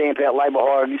tried to stamp out labour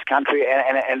hire in this country,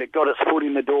 and it got its foot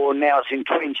in the door, and now it's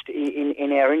entrenched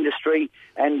in our industry.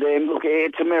 And look,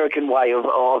 it's an American way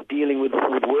of dealing with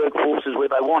workforces, where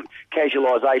they want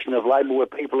casualisation of labour, where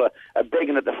people are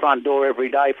begging at the front door every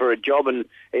day for a job, and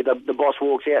the boss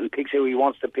walks out and picks who he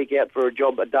wants to pick out for a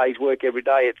job, a day's work every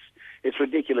day. It's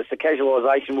ridiculous. The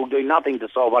casualisation will do nothing to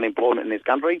solve unemployment in this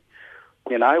country.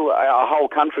 You know, our whole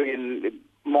country, and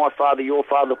my father, your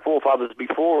father, the forefathers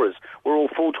before us were all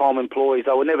full-time employees.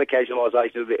 They were never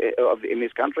casualisation in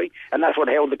this country, and that's what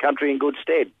held the country in good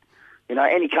stead. You know,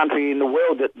 any country in the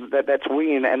world that's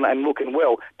winning and looking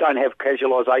well don't have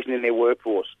casualisation in their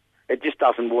workforce. It just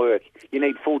doesn't work. You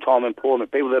need full-time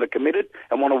employment, people that are committed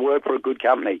and want to work for a good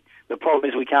company. The problem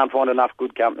is we can't find enough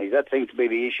good companies. That seems to be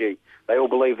the issue. They all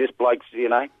believe this bloke's, you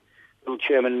know, little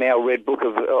Chairman Mao read book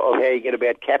of how you get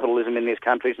about capitalism in this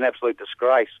country. It's an absolute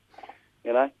disgrace.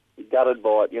 You know, gutted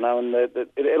by it, you know, and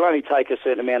it'll only take a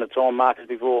certain amount of time, Marcus,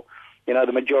 before, you know,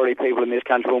 the majority of people in this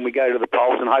country, when we go to the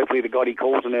polls, and hopefully the Gotti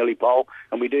calls an early poll,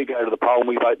 and we do go to the poll and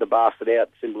we vote the bastard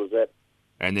out, simple as that.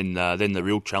 And then the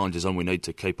real challenge is on, we need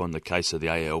to keep on the case of the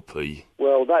ALP.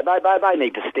 Well, they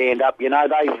need to stand up, you know.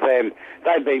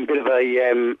 They've been a bit of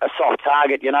a soft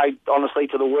target, you know, honestly,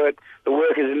 to the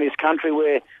workers in this country,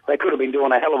 where they could have been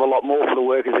doing a hell of a lot more for the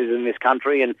workers in this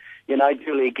country. And, you know,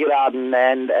 Julia Gillard and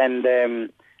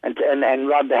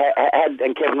Rudd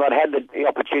and Kevin Rudd had the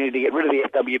opportunity to get rid of the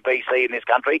FWBC in this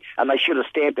country, and they should have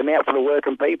stamped them out for the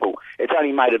working people. It's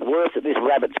only made it worse that this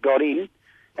rabbit's got in,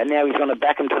 and now he's going to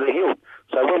back him to the hill.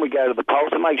 So when we go to the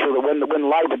polls, to make sure that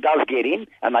when Labor does get in,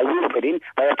 and they will get in,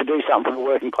 they have to do something for the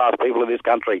working class people of this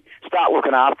country. Start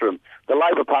looking after them. The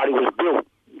Labor Party was built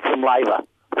from Labor,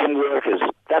 from workers.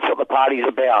 That's what the party's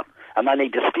about. And they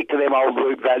need to stick to them old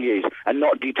root values and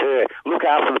not deter. Look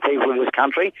after the people of this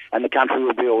country, and the country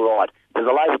will be all right. Does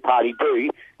the Labor Party do,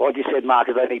 like you said,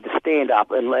 Marcus, they need to stand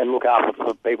up and look after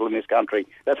the people in this country.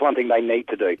 That's one thing they need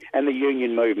to do. And the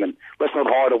union movement. Let's not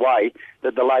hide away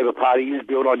that the Labor Party is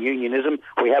built on unionism.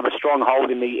 We have a strong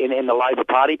hold in the Labor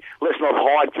Party. Let's not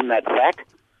hide from that fact,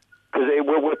 because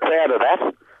we're proud of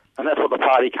that, and that's what the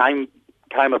party came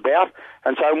about.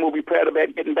 And so we'll be proud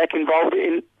about getting back involved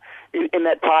in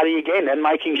that party again, and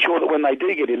making sure that when they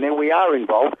do get in there, we are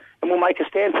involved, and we'll make a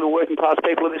stand for the working class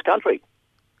people of this country.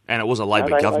 And it was a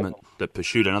Labor government that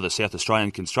pursued another South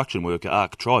Australian construction worker,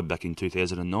 Ark Tribe, back in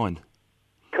 2009.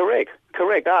 Correct.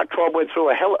 Ark Tribe went through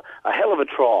a hell of a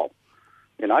trial,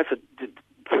 you know,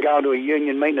 for going to a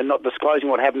union meeting and not disclosing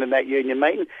what happened in that union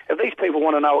meeting. If these people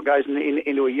want to know what goes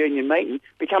into a union meeting,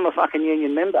 become a fucking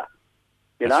union member.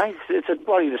 You know, it's a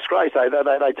bloody disgrace.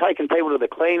 They're taking people to the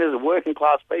cleaners and working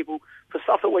class people for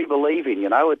stuff that we believe in. You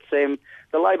know, it's the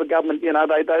Labor government. You know,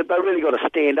 they really got to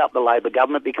stand up, the Labor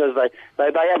government, because they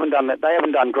haven't done that. They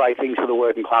haven't done great things for the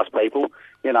working class people.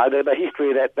 You know, the history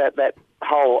of that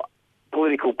whole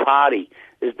political party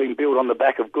has been built on the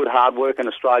back of good, hard-working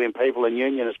Australian people and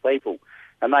unionist people,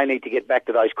 and they need to get back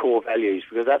to those core values,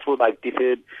 because that's what they've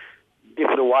differed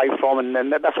away from,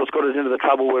 and that's what's got us into the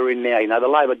trouble we're in now. You know, the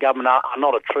Labor government are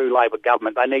not a true Labor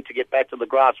government. They need to get back to the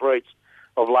grassroots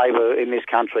of Labor in this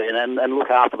country and look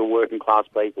after the working class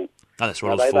people. Oh, that's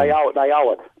what they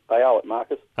owe it,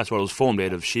 Marcus. That's what it was formed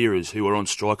out of shearers who were on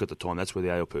strike at the time. That's where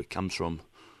the ALP comes from.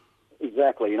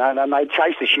 Exactly. You know, and they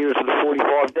chased the shearers for the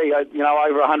 45D, you know,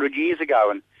 over 100 years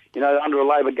ago, and you know, under a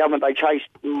Labor government, they chased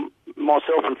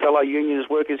myself and fellow unionist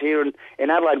workers here in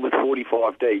Adelaide with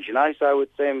 45Ds, you know. So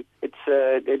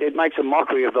it makes a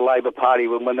mockery of the Labor Party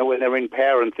when they're in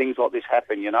power and things like this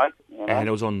happen, you know. And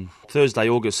it was on Thursday,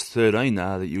 August 13,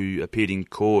 that you appeared in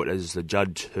court as the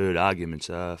judge heard arguments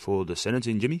for the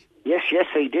sentencing, Jimmy? Yes,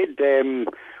 he did.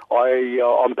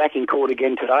 I'm back in court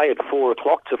again today at 4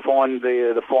 o'clock to find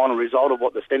the final result of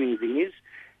what the sentencing is.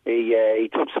 He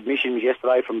took submissions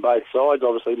yesterday from both sides,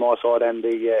 obviously my side and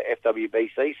the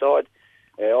FWBC side.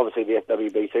 Obviously the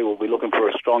FWBC will be looking for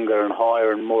a stronger and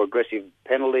higher and more aggressive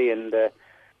penalty, and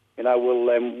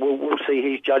we'll see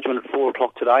his judgment at 4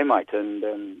 o'clock today, mate.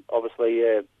 And obviously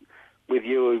with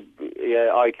you,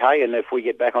 okay. And if we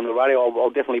get back on the radio, I'll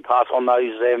definitely pass on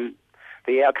those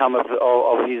the outcome of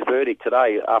his verdict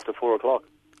today after 4 o'clock.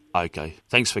 Okay.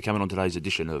 Thanks for coming on today's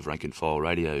edition of Rank and File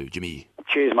Radio, Jimmy.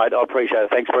 Cheers, mate. I appreciate it.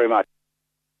 Thanks very much.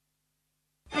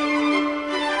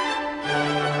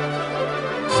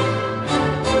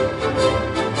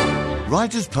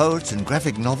 Writers, poets and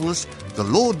graphic novelists, the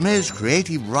Lord Mayor's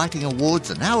Creative Writing Awards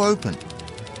are now open.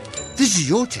 This is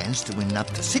your chance to win up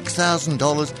to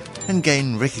 $6,000 and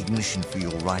gain recognition for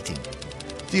your writing.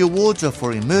 The awards are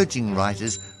for emerging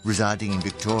writers residing in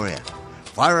Victoria.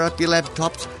 Fire up your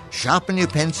laptops, sharpen your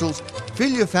pencils,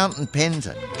 fill your fountain pens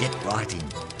and get writing.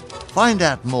 Find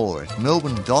out more at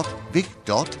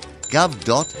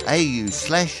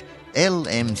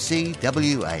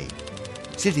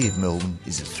melbourne.vic.gov.au/LMCWA. City of Melbourne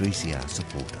is a 3CR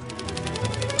supporter.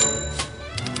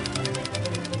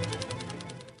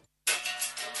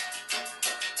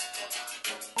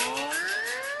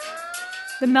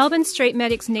 The Melbourne Street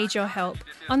Medics need your help.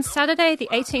 On Saturday, the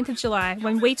 18th of July,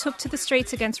 when we took to the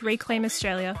streets against Reclaim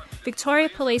Australia, Victoria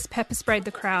Police pepper sprayed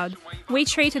the crowd. We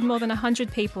treated more than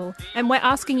 100 people, and we're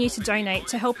asking you to donate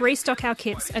to help restock our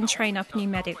kits and train up new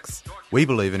medics. We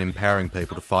believe in empowering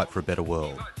people to fight for a better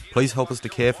world. Please help us to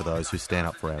care for those who stand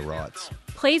up for our rights.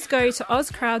 Please go to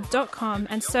ozcrowd.com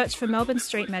and search for Melbourne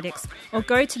Street Medics, or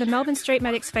go to the Melbourne Street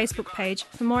Medics Facebook page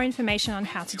for more information on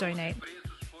how to donate.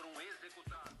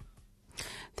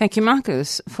 Thank you,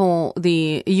 Marcus, for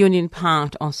the union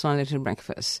part of Solidarity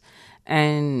Breakfast.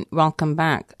 And welcome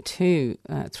back to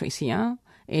 3CR,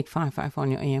 855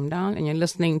 on your AM dial. And you're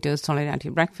listening to Solidarity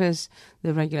Breakfast,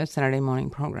 the regular Saturday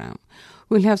morning program.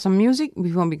 We'll have some music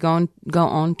before we go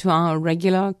on to our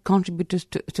regular contributors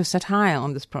to satire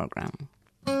on this program.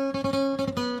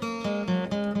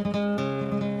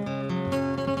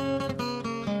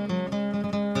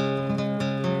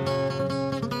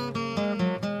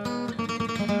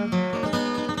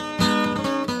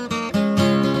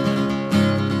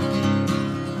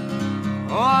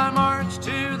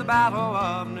 Battle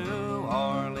of New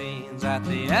Orleans at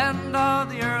the end of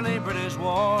the early British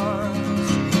wars.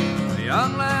 The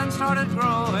young land started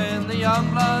growing, the young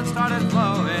blood started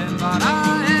flowing, but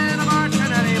I ain't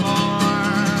marching anymore.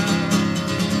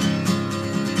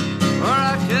 For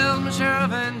I killed my share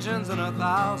of engines in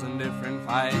 1,000 different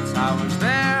fights. I was there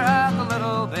at the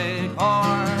Little Big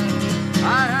Horn.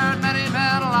 I heard many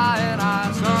men lying,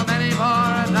 I saw many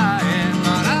more dying,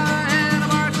 but I ain't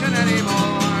marching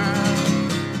anymore.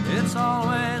 It's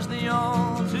always the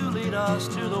old to lead us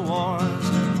to the wars,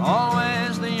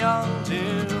 always the young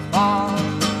to fall.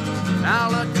 Now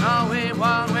look at all we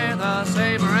won with a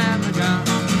saber and a gun.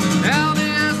 Tell me,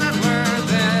 is it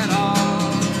worth it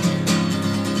all?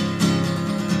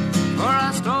 For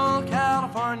I stole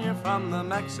California from the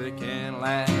Mexican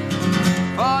land,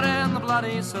 fought in the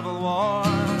bloody Civil War.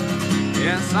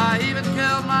 Yes, I even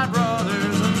killed my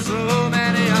brothers and so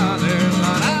many others,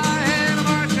 but I ain't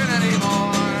marching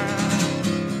anymore.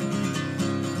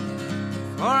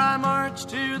 For I marched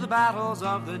to the battles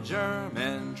of the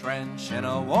German trench in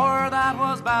a war that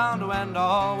was bound to end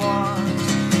all wars.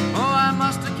 Oh, I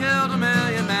must have killed 1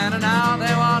 million men and now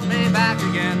they want me back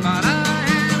again, but I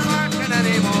ain't marching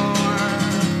anymore.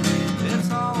 It's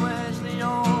always the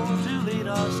old to lead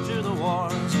us to the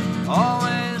wars,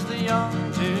 always the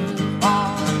young to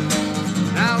fall.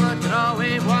 Now look at all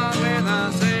we've won with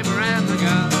the saber and the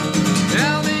gun.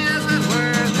 Tell me, is it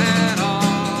worth it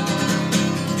all?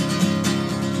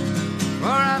 For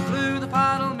I flew the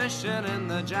final mission in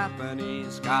the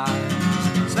Japanese skies,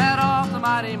 set off the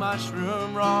mighty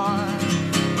mushroom roar.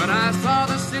 When I saw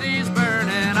the cities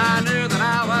burning, I knew that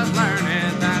I was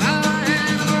learning that I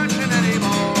ain't marching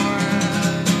anymore.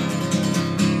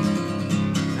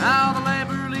 Now the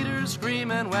labor leaders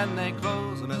screaming when they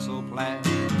close the missile plant.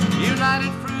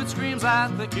 United Fruit screams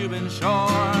at the Cuban shore.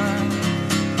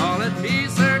 Call it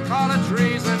peace or call it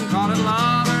treason, call it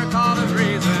love or call it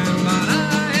reason, but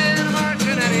I ain't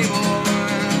marching anymore.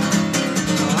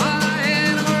 I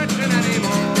ain't marching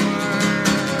anymore.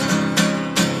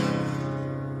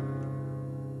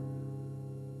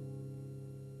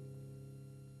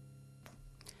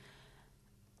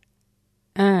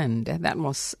 And that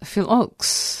was Phil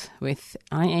Oakes with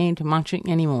I Ain't Marching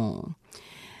Anymore.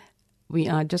 We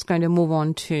are just going to move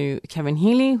on to Kevin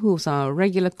Healy, who's our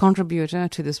regular contributor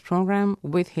to this program,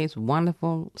 with his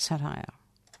wonderful satire.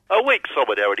 A weak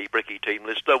Solidarity Bricky team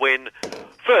listener when,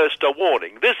 first, a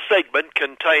warning. This segment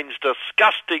contains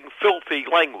disgusting, filthy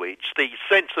language. The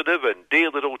sensitive and dear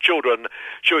little children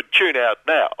should tune out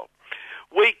now.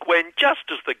 Week when, just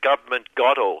as the government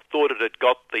got or thought it had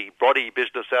got the Broddy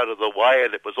business out of the way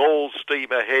and it was all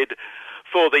steam ahead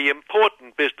for the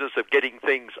important business of getting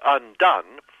things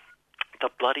undone, the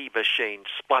bloody machine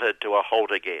spluttered to a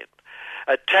halt again.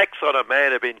 Attacks on a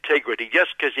man of integrity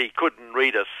just because he couldn't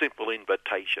read a simple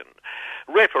invitation.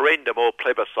 Referendum or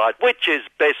plebiscite, which is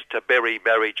best to bury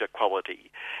marriage equality?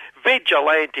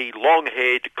 Vigilante,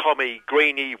 long-haired, commie,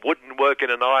 greenie, wouldn't work in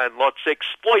an iron lots,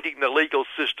 exploiting the legal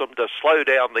system to slow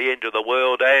down the end of the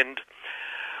world, and...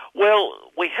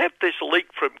 well, we have this leak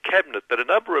from Cabinet that a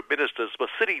number of ministers were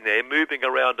sitting there moving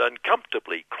around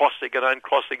uncomfortably, crossing and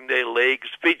uncrossing their legs,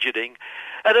 fidgeting,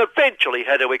 and eventually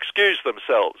had to excuse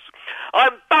themselves.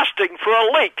 "I'm busting for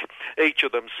a leak," each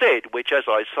of them said, which, as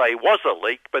I say, was a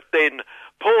leak, but then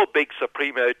poor big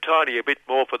Supremo Tiny, a bit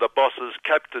more for the boss's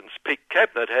captain's pick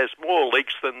Cabinet, has more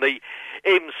leaks than the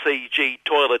MCG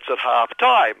toilets at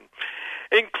half-time,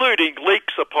 including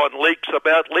leaks upon leaks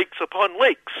about leaks upon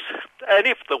leaks. And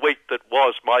if the week that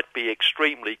was might be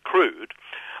extremely crude,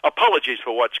 apologies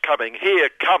for what's coming, here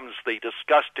comes the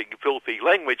disgusting, filthy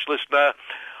language listener.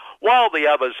 While the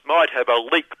others might have a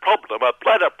leak problem, a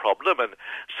bladder problem, and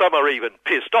some are even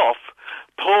pissed off,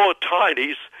 poor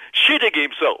Tiny's shitting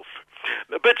himself.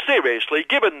 But seriously,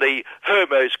 given the Her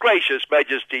Most Gracious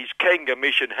Majesty's Kanga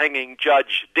Mission hanging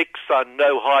Judge Dick's son,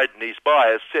 no hiding his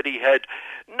bias, said he had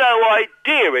no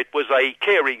idea it was a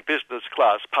caring business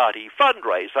class party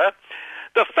fundraiser,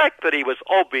 the fact that he was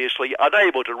obviously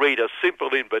unable to read a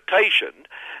simple invitation,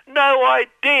 no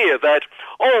idea that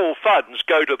all funds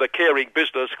go to the caring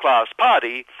business class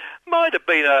party, might have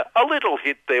been a little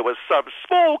hint there was some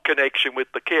small connection with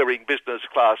the caring business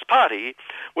class party.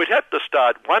 We'd have to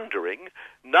start wondering,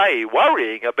 nay,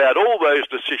 worrying about all those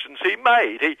decisions he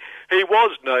made. He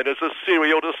was known as a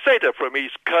serial dissenter from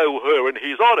his co-her and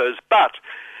his honours, but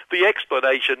the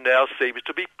explanation now seems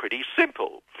to be pretty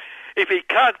simple. If he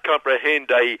can't comprehend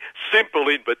a simple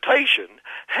invitation,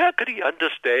 how could he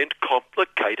understand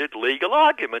complicated legal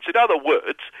arguments? In other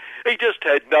words, he just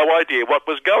had no idea what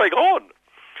was going on.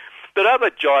 That other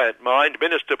giant mind,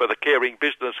 Minister for the Caring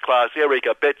Business Class, Eric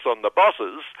Abetz on the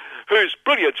bosses, whose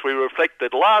brilliance we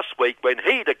reflected last week when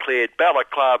he declared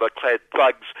balaclava-clad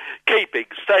thugs keeping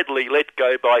sadly let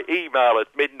go by email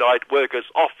at midnight workers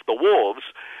off the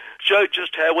wharves, showed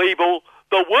just how evil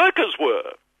the workers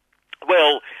were.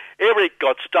 Well, Eric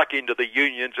got stuck into the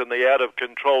unions and the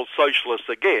out-of-control socialists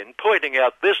again, pointing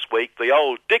out this week the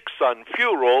old Dick's son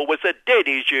furor was a dead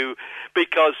issue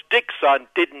because Dick's son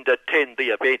didn't attend the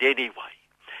event anyway.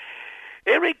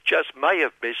 Eric just may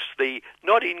have missed the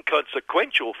not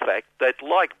inconsequential fact that,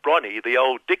 like Bronny, the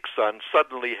old Dick's son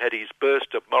suddenly had his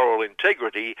burst of moral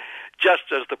integrity just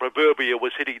as the proverbial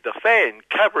was hitting the fan,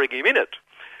 covering him in it.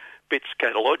 Bit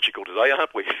scatological today,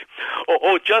 aren't we?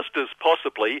 Or just as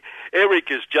possibly,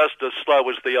 Eric is just as slow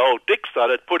as the old Dick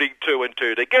son at putting two and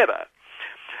two together.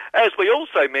 As we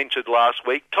also mentioned last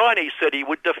week, Tiny said he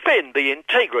would defend the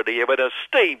integrity of an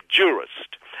esteemed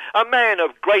jurist. A man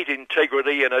of great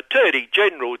integrity, and Attorney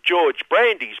General George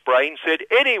Brandy's brain said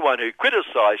anyone who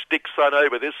criticised Dick's son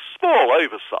over this small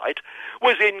oversight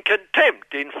was in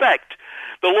contempt. In fact,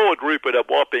 the Lord Rupert, a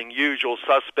whopping usual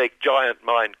suspect giant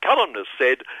mind columnist,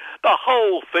 said the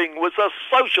whole thing was a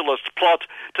socialist plot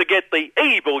to get the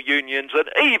evil unions and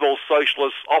evil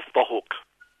socialists off the hook.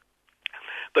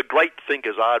 The great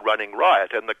thinkers are running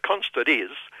riot, and the constant is,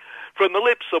 from the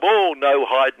lips of all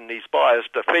no-hiding-his-bias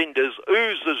defenders,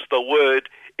 oozes the word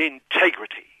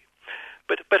integrity.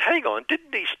 But hang on,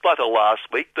 didn't he splutter last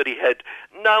week that he had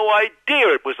no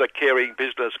idea it was a caring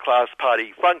business class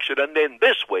party function, and then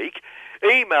this week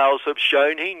emails have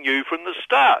shown he knew from the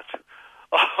start?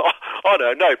 Oh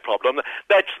no, no problem.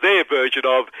 That's their version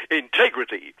of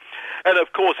integrity. And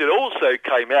of course it also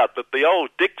came out that the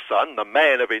old Dick's son, the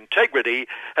man of integrity,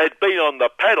 had been on the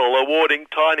panel awarding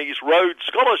Tiny's Rhodes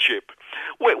Scholarship,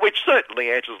 which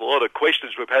certainly answers a lot of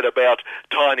questions we've had about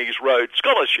Tiny's Rhodes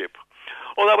Scholarship.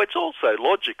 Although it's also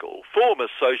logical, former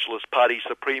Socialist Party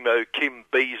Supremo Kim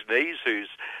Beesneys, whose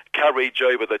courage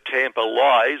over the Tampa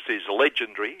lies is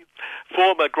legendary,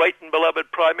 former great and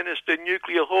beloved Prime Minister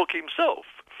Nuclear Hawk himself.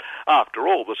 After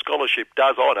all, the scholarship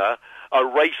does honour a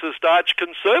racist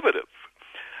arch-conservative.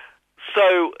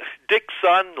 So, Dick's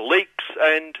son, leaks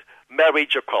and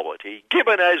marriage equality,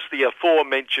 given as the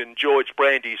aforementioned George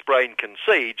Brandy's brain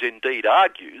concedes, indeed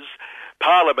argues,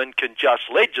 Parliament can just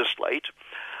legislate.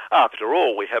 After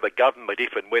all, we have a government,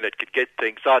 if and when it could get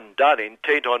things undone,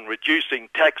 intent on reducing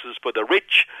taxes for the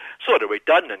rich. Sort of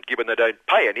redundant, given they don't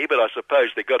pay any, but I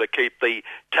suppose they've got to keep the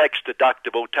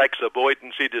tax-deductible, tax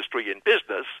avoidance industry in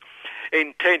business.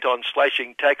 Intent on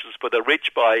slashing taxes for the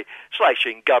rich by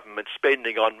slashing government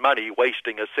spending on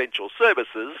money-wasting essential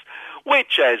services,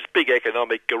 which, as big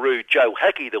economic guru Joe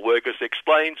Hackey, the Workers,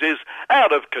 explains, is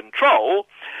out of control.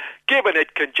 Given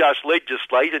it can just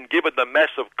legislate and given the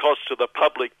massive cost to the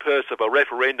public purse of a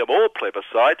referendum or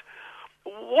plebiscite,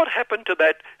 what happened to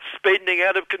that spending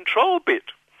out of control bit?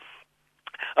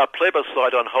 A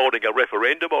plebiscite on holding a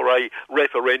referendum or a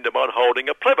referendum on holding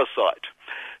a plebiscite?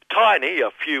 Tiny,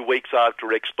 a few weeks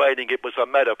after explaining it was a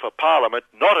matter for Parliament,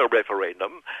 not a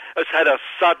referendum, has had a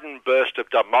sudden burst of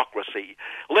democracy.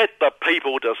 Let the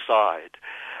people decide.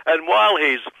 And while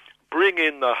his bring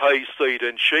in the hayseed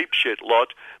and sheep shit lot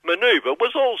manoeuvre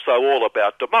was also all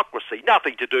about democracy,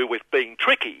 nothing to do with being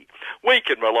tricky. We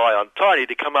can rely on Tiny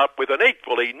to come up with an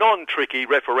equally non-tricky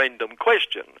referendum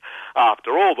question.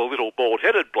 After all, the little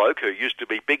bald-headed bloke who used to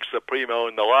be Big Supremo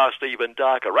in the last even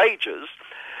darker ages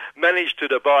managed to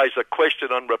devise a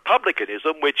question on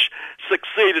republicanism which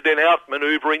succeeded in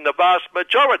outmanoeuvring the vast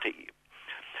majority.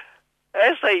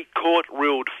 As a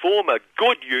court-ruled former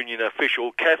good union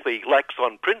official, Kathy Lax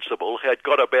on principle had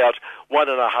got about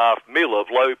 $1.5 million of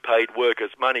low-paid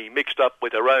workers' money mixed up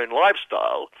with her own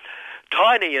lifestyle,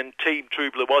 Tiny and Team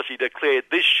Trubler-Wazzy declared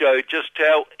this showed just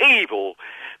how evil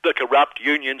the corrupt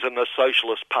unions and the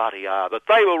Socialist Party are, that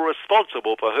they were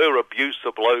responsible for her abuse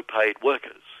of low-paid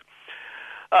workers.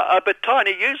 But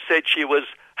Tiny, you said she was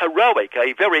heroic,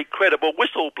 a very credible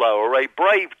whistleblower, a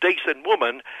brave, decent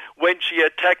woman when she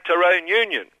attacked her own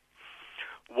union.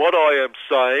 What I am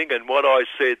saying and what I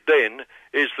said then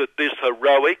is that this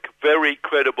heroic, very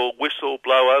credible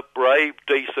whistleblower, brave,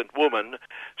 decent woman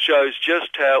shows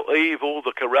just how evil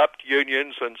the corrupt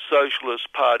unions and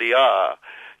Socialist Party are.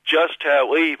 Just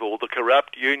how evil the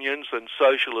corrupt unions and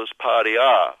Socialist Party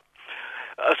are.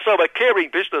 So a caring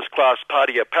business class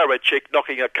party, a parrot chick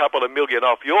knocking a couple of million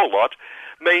off your lot,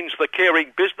 means the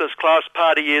caring business class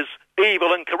party is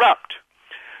evil and corrupt.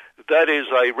 That is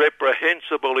a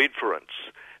reprehensible inference.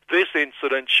 This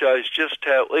incident shows just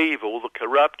how evil the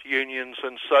corrupt unions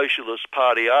and Socialist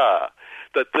Party are,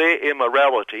 that their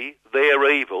immorality,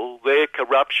 their evil, their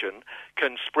corruption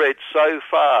can spread so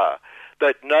far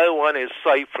that no one is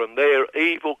safe from their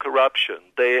evil corruption,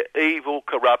 their evil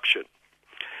corruption.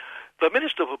 The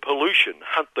Minister for Pollution,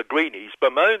 Hunt the Greenies,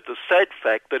 bemoaned the sad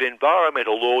fact that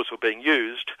environmental laws were being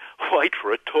used, wait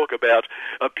for it, talk about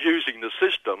abusing the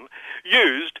system,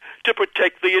 used to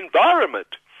protect the environment.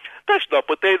 That's not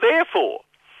what they're there for.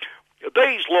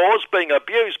 These laws being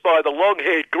abused by the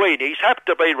long-haired Greenies have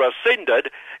to be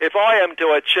rescinded if I am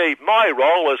to achieve my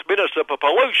role as Minister for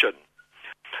Pollution.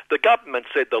 The government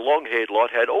said the long-haired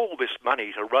lot had all this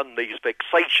money to run these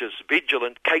vexatious,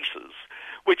 vigilant cases,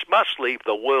 which must leave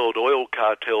the world oil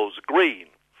cartels green.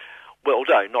 Well,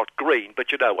 no, not green,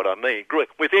 but you know what I mean.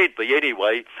 With envy,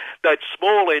 anyway, that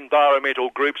small environmental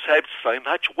groups have so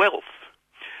much wealth.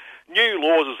 New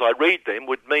laws, as I read them,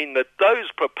 would mean that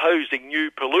those proposing new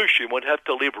pollution would have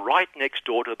to live right next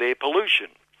door to their pollution.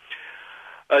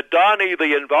 Adani,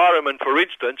 the environment, for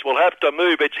instance, will have to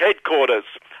move its headquarters,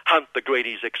 Hunt the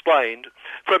Greenies explained,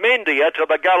 from India to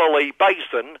the Galilee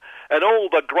Basin, and all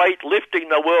the great lifting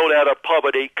the world out of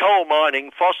poverty coal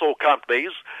mining fossil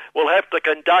companies will have to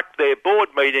conduct their board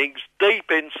meetings deep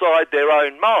inside their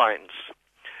own mines.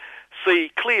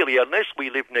 See, clearly, unless we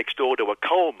live next door to a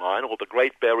coal mine or the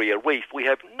Great Barrier Reef, we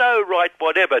have no right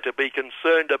whatever to be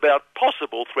concerned about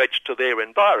possible threats to their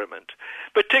environment,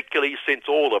 particularly since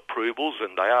all approvals,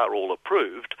 and they are all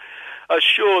approved,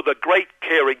 assure the great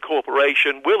caring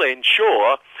corporation will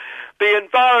ensure the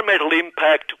environmental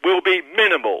impact will be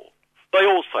minimal. They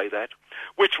all say that,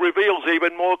 which reveals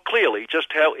even more clearly just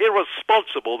how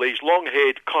irresponsible these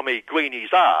long-haired commie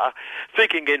greenies are,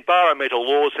 thinking environmental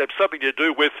laws have something to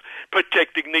do with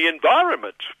protecting the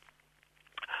environment.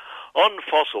 On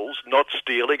fossils, not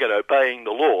stealing and obeying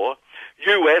the law,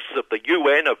 US of the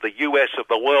UN of the US of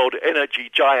the world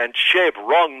energy giant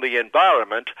Chevron the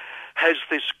environment has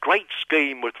this great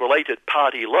scheme with related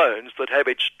party loans that have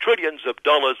its trillions of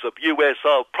dollars of US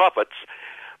oil profits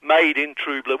made in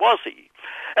Trubler-Wazzy,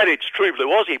 and its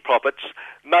Trubler-Wazzy profits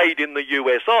made in the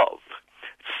US of.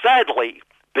 Sadly,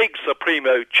 Big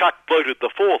Supremo Chuck Bloated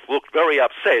IV looked very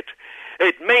upset.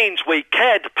 It means we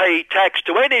can't pay tax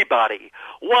to anybody.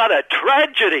 What a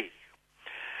tragedy!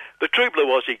 The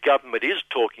Trubler-Wazzy government is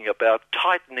talking about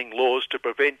tightening laws to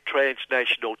prevent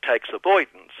transnational tax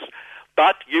avoidance.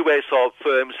 But US oil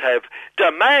firms have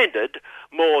demanded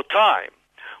more time.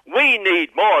 We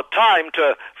need more time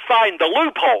to find the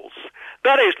loopholes.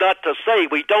 That is not to say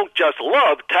we don't just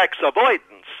love tax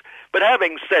avoidance. But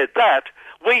having said that,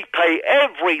 we pay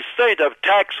every cent of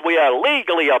tax we are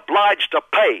legally obliged to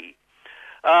pay.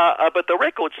 But the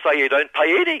records say you don't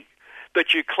pay any,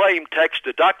 that you claim tax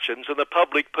deductions and the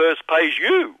public purse pays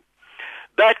you.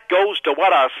 That goes to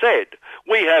what I said.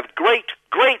 We have great,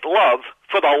 great love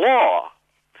for the law.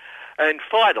 And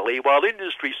finally, while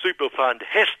industry superfund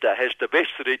Hester has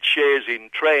divested its shares in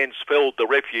Transfeld the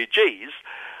Refugees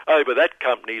over that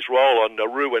company's role on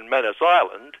Nauru and Manus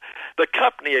Island, the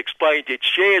company explained its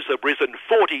shares have risen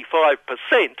 45%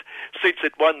 since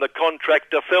it won the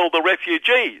contract to fell the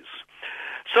refugees.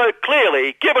 So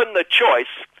clearly, given the choice,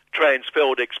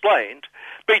 Transfeld explained,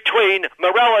 between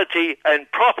morality and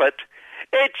profit,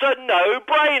 it's a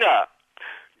no-brainer.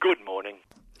 Good morning.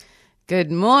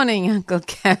 Good morning, Uncle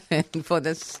Kevin, for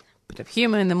this bit of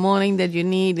humour in the morning that you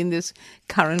need in this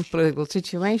current political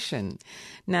situation.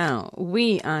 Now,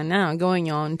 we are now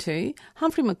going on to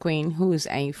Humphrey McQueen, who is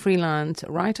a freelance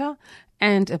writer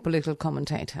and a political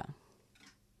commentator.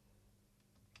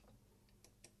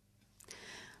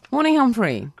 Morning,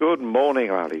 Humphrey. Good morning,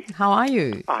 Ali. How are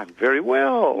you? I'm very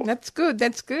well. That's good,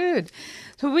 that's good.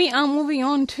 So we are moving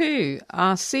on to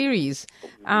our series,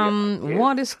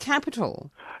 What is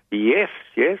Capital? Yes.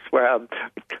 Well,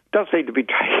 it does seem to be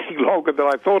taking longer than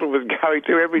I thought it was going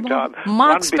to every time.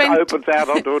 One bit opens out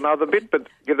onto another bit, but,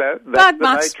 you know, that's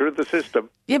the nature of the system.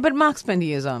 Yeah, but Mark spent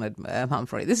years on it,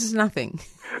 Humphrey. This is nothing.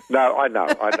 No, I know.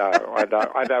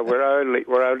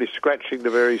 We're only scratching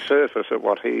the very surface of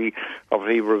what he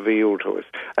revealed to us.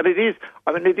 And it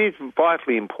is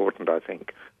vitally important, I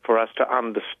think, for us to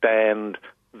understand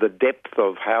the depth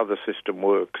of how the system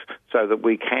works so that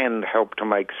we can help to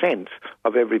make sense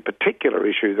of every particular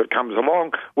issue that comes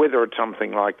along, whether it's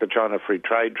something like the China Free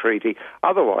Trade Treaty.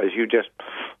 Otherwise, you just,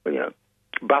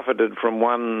 buffeted from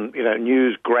one,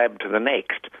 news grab to the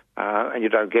next, and you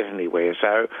don't get anywhere.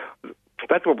 So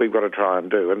that's what we've got to try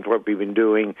and do, and what we've been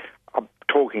doing,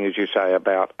 talking, as you say,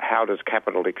 about how does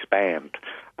capital expand.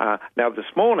 Now,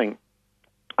 this morning,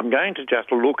 I'm going to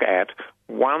just look at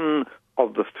one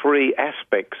of the three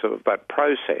aspects of that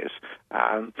process.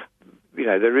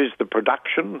 There is the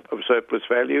production of surplus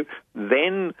value,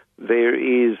 then there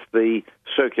is the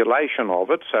circulation of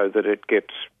it so that it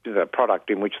gets the product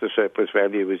in which the surplus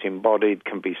value is embodied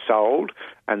can be sold,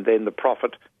 and then the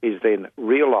profit is then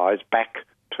realised back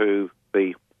to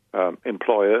the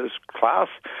employer's class,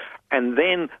 and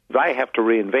then they have to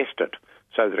reinvest it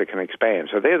so that it can expand.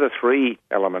 So they're the three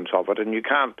elements of it, and you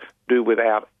can't do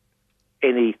without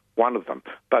any one of them.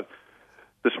 But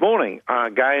this morning,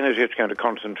 again, is just going to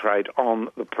concentrate on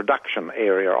the production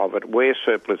area of it, where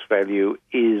surplus value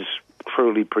is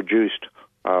truly produced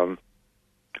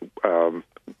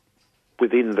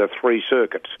within the three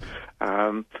circuits.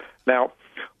 Now,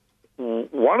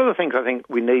 one of the things I think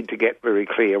we need to get very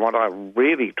clear, what I'm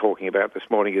really talking about this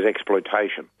morning, is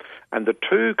exploitation. And the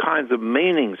two kinds of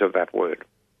meanings of that word.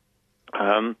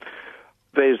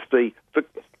 There's the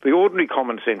ordinary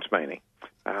common sense meaning.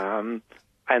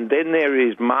 And then there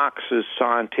is Marx's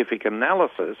scientific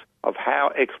analysis of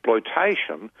how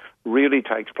exploitation really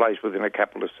takes place within a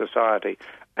capitalist society.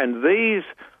 And these,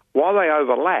 while they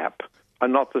overlap, are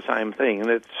not the same thing.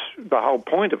 And the whole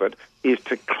point of it is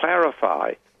to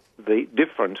clarify the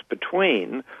difference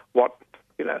between what,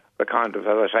 the kind of,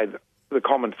 as I say, the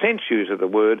common sense use of the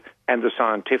word and the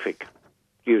scientific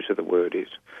use of the word is.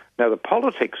 Now, the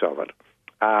politics of it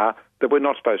are that we're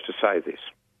not supposed to say this.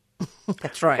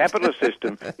 That's right. The capitalist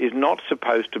system is not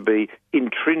supposed to be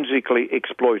intrinsically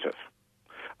exploitive.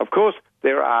 Of course,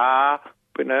 there are,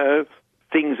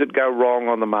 things that go wrong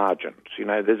on the margins.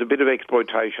 There's a bit of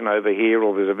exploitation over here,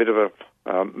 or there's a bit of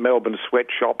a Melbourne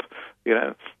sweatshop,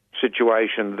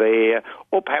 situation there,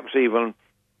 or perhaps even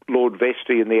Lord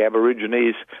Vestey and the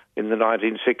Aborigines in the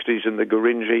 1960s and the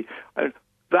Gurindji.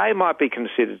 They might be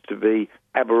considered to be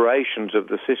aberrations of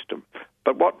the system.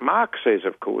 But what Marx says,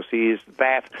 of course, is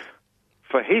that,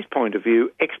 for his point of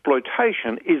view,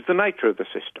 exploitation is the nature of the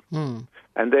system.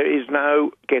 And there is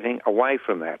no getting away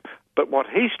from that. But what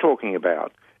he's talking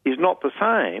about is not the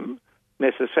same,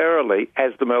 necessarily,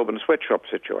 as the Melbourne sweatshop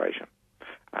situation.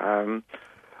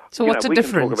 So what's the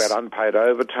difference? We can talk about unpaid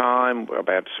overtime,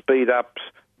 about speed-ups,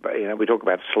 we talk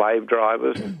about slave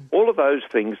drivers. All of those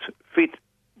things fit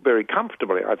very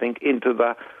comfortably, I think, into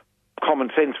the common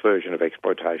sense version of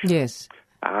exploitation. Yes.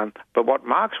 But what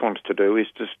Marx wants to do is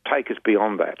to take us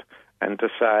beyond that and to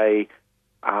say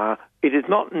it is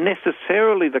not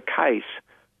necessarily the case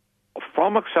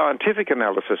from a scientific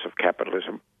analysis of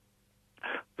capitalism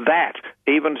that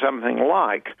even something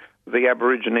like the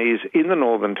Aborigines in the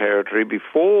Northern Territory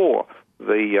before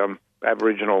the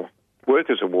Aboriginal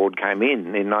Workers' Award came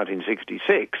in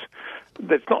 1966,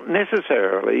 that's not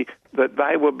necessarily that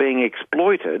they were being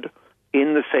exploited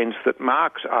in the sense that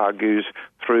Marx argues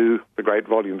through the great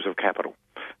volumes of capital.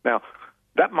 Now,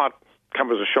 that might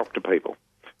come as a shock to people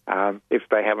if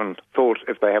they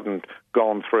haven't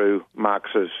gone through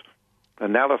Marx's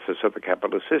analysis of the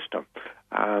capitalist system,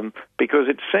 because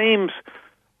it seems,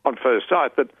 on first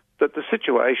sight, that the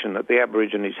situation that the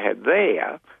Aborigines had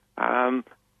there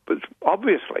was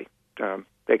obviously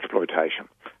exploitation.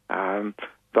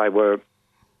 They were,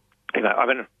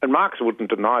 and Marx wouldn't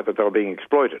deny that they were being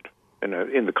exploited, in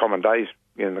the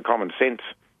common sense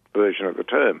version of the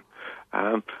term.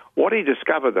 What he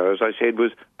discovered, though, as I said,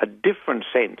 was a different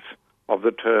sense of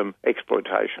the term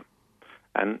exploitation.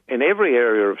 And in every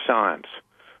area of science,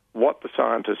 what the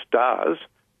scientist does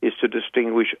is to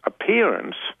distinguish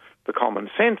appearance, the common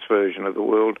sense version of the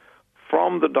world,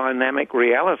 from the dynamic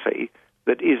reality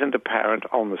that isn't apparent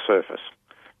on the surface.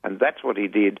 And that's what he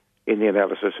did in the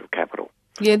analysis of capital.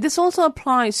 Yeah, this also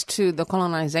applies to the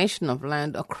colonization of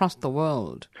land across the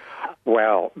world.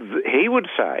 Well, he would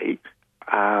say,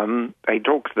 he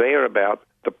talks there about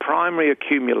the primary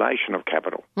accumulation of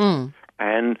capital.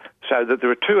 And so that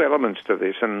there are two elements to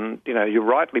this, and, you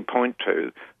rightly point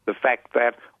to the fact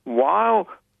that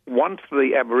once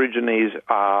the Aborigines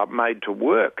are made to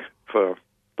work for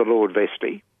the Lord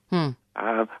Vestey,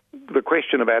 the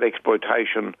question about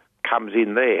exploitation comes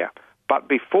in there. But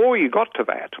before you got to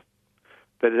that,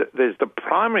 there's the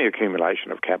primary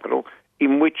accumulation of capital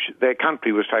in which their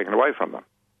country was taken away from them.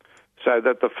 So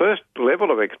that the first level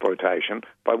of exploitation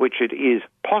by which it is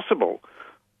possible,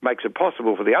 makes it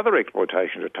possible for the other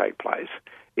exploitation to take place,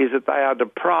 is that they are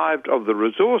deprived of the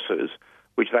resources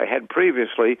which they had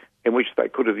previously in which they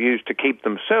could have used to keep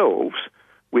themselves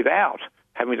without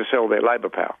having to sell their labour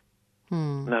power.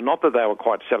 Now, not that they were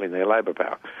quite selling their labour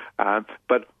power,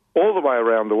 but all the way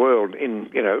around the world, in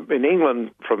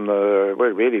England from the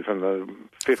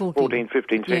 14th,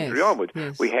 15th century onwards,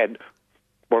 we had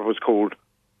what was called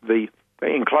the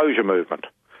enclosure movement.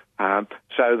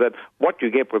 So that what you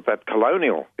get with that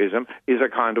colonialism is a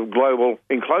kind of global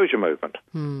enclosure movement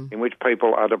in which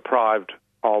people are deprived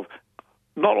of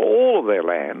not all of their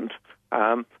land,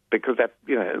 because that's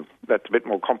a bit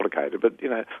more complicated,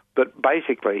 but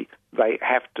basically they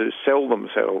have to sell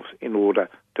themselves in order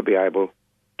to be able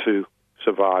to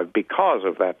survive because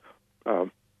of that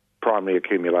primary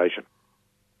accumulation.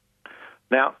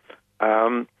 Now,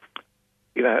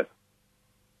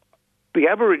 the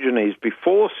Aborigines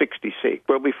before 63,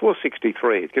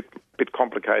 it gets a bit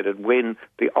complicated when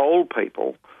the old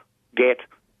people get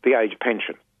the age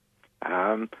pension.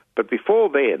 But before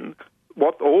then,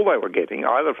 all they were getting,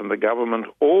 either from the government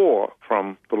or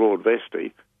from the Lord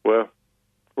Vestey, were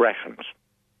rations.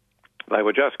 They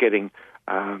were just getting,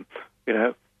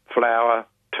 flour,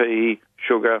 tea,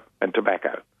 sugar, and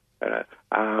tobacco.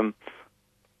 That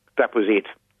was it.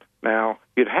 Now,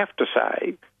 you'd have to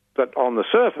say that on the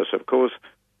surface, of course,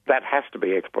 that has to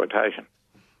be exploitation.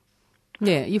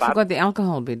 Yeah, you forgot the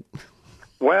alcohol bit.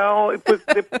 Well,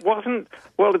 it wasn't.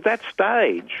 Well, at that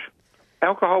stage,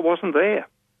 alcohol wasn't there.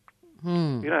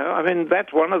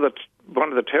 That's one of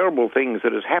the terrible things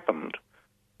that has happened,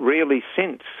 really,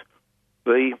 since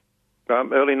the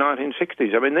early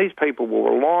 1960s. These people were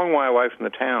a long way away from the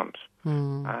towns.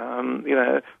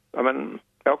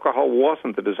 Alcohol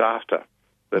wasn't the disaster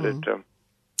that it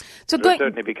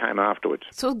certainly became afterwards.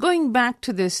 So going back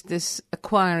to this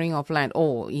acquiring of land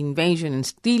or invasion and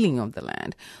stealing of the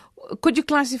land, could you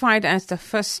classify it as the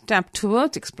first step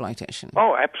towards exploitation?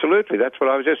 Oh, absolutely. That's what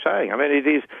I was just saying.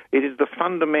 It is the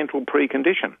fundamental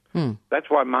precondition. That's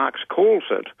why Marx calls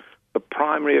it the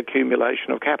primary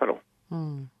accumulation of capital.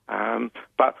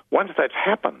 But once that's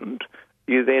happened,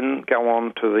 you then go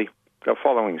on to the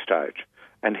following stage.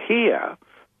 And here,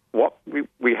 what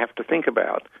we have to think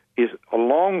about is a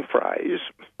long phrase,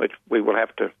 which we will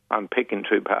have to unpick in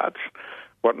two parts.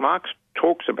 What Marx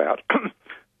talks about,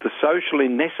 the socially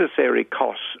necessary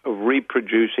costs of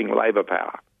reproducing labour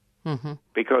power.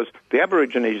 Because the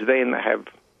Aborigines then have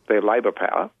their labour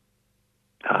power,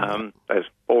 as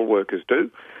all workers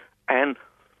do, and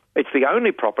it's the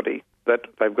only property that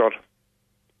they've got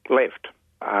left.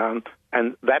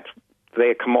 And that's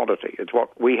their commodity. It's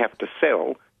what we have to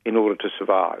sell in order to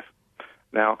survive.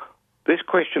 Now, this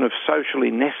question of socially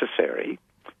necessary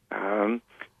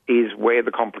is where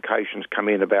the complications come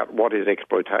in about what is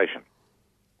exploitation.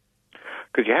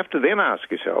 Because you have to then ask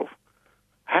yourself,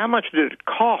 how much did it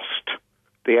cost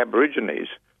the Aborigines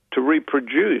to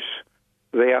reproduce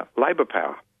their labour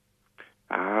power?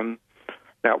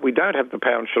 Now, we don't have the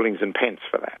pounds, shillings and pence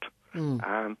for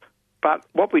that. But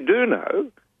what we do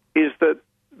know is that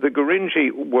the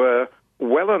Gurindji were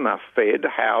well enough fed,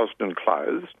 housed and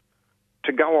clothed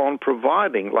to go on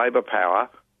providing labour power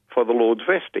for the Lord's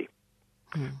Vestey.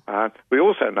 We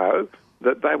also know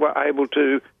that they were able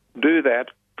to do that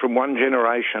from one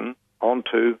generation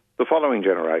onto the following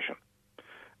generation.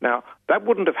 Now, that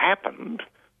wouldn't have happened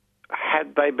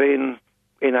had they been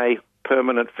in a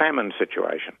permanent famine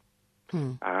situation.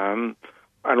 And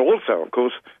also, of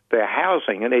course, their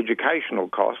housing and educational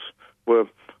costs were,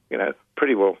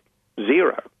 pretty well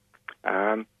zero.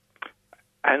 And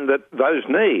that those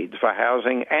needs for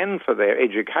housing and for their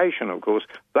education, of course,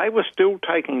 they were still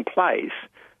taking place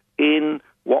in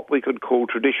what we could call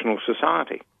traditional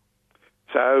society.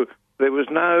 So there was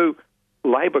no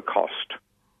labour cost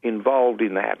involved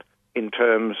in that in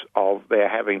terms of their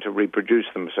having to reproduce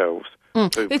themselves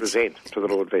to present to the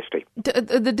Lord Vestey.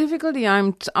 The difficulty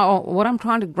what I'm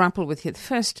trying to grapple with here,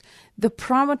 first, the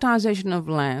privatisation of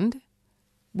land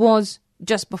was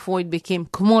just before it became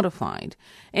commodified.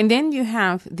 And then you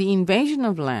have the invasion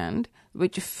of land,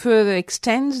 which further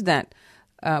extends that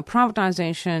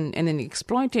privatisation and then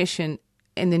exploitation,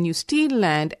 and then you steal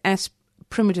land as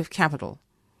primitive capital.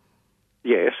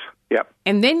 Yes, yep.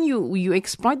 And then you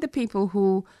exploit the people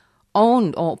who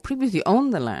owned or previously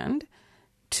owned the land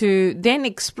to then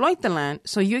exploit the land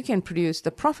so you can produce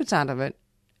the profits out of it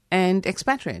and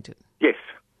expatriate it. Yes.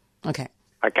 Okay.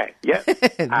 Okay, yeah.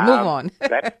 Move on.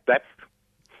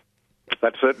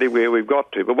 That's certainly where we've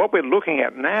got to. But what we're looking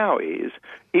at now is,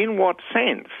 in what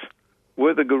sense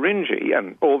were the Gurindji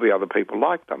and all the other people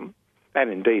like them, and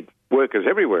indeed workers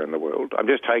everywhere in the world, I'm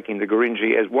just taking the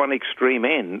Gurindji as one extreme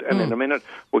end, and in a minute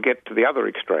we'll get to the other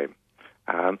extreme.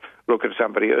 Look at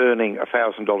somebody earning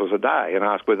 $1,000 a day and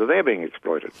ask whether they're being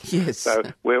exploited. Yes. So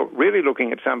we're really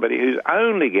looking at somebody who's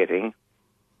only getting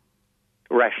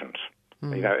rations,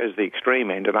 as the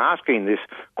extreme end, and asking this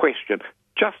question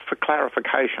just for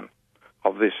clarification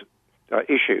of this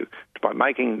issue by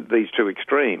making these two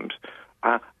extremes.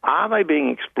 Are they being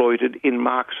exploited in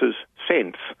Marx's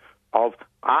sense of,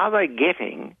 are they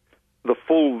getting the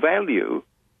full value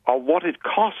of what it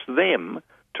costs them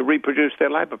to reproduce their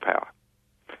labour power?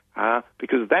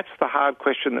 Because that's the hard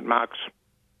question that Marx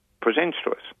presents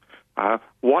to us.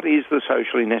 What is the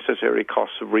socially necessary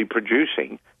cost of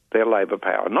reproducing their labour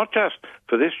power? Not just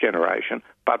for this generation,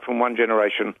 but from one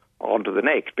generation on to the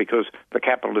next, because the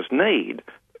capitalists need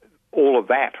all of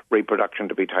that reproduction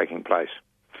to be taking place.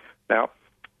 Now,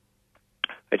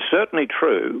 it's certainly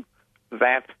true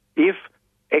that if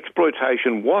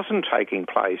exploitation wasn't taking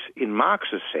place in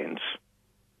Marx's sense,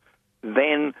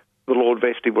 then the Lord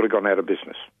Vestey would have gone out of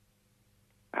business.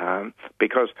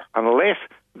 Because unless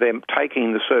they're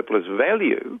taking the surplus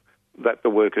value that the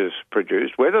workers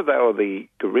produced, whether they were the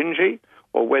Gurindji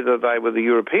or whether they were the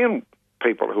European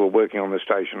people who were working on the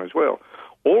station as well,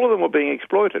 all of them were being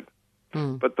exploited.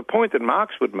 But the point that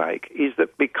Marx would make is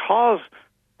that because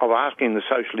of asking the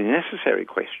socially necessary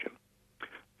question,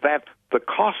 that the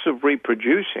costs of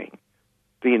reproducing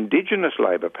the indigenous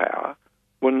labour power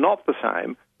were not the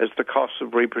same as the costs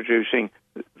of reproducing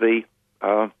the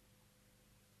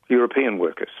European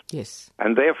workers. Yes.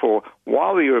 And therefore,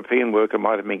 while the European worker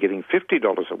might have been getting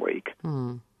 $50 a week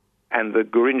and the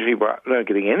Gurindji were not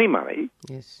getting any money,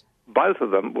 yes, both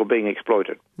of them were being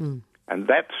exploited. And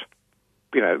that's,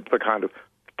 the kind of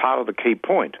part of the key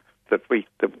point that we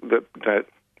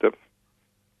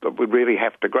really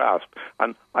have to grasp.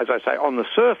 And as I say, on the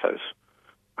surface,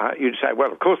 you'd say,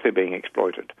 well, of course they're being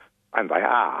exploited, and they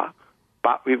are,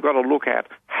 but we've got to look at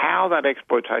how that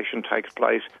exploitation takes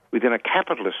place within a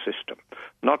capitalist system,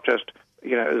 not just,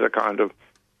 as a kind of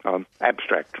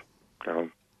abstract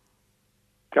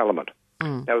element.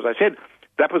 Now, as I said,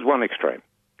 that was one extreme.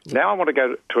 Yeah. Now I want to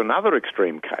go to another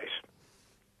extreme case.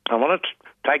 I want to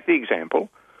take the example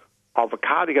of a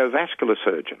cardiovascular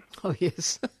surgeon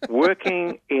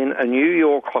working in a New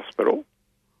York hospital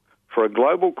for a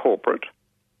global corporate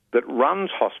that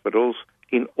runs hospitals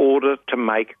in order to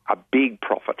make a big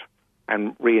profit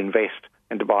and reinvest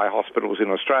and to buy hospitals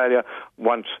in Australia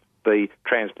once the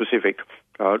Trans-Pacific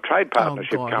Trade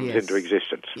Partnership comes into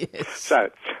existence. Yes. So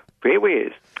here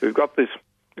we've got this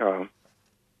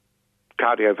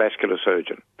cardiovascular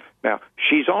surgeon. Now,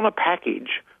 she's on a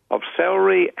package of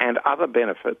salary and other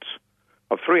benefits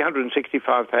of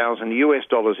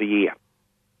 $365,000 a year,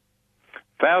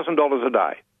 $1,000 a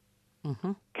day.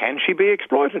 Can she be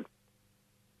exploited?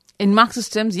 In Marx's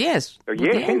terms, yes.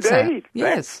 Yes, indeed.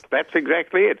 Yes. That's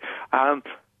exactly it.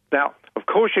 Now, of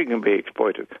course she can be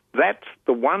exploited. That's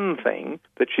the one thing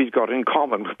that she's got in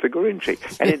common with the Gurindji.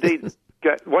 And indeed,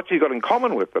 what she's got in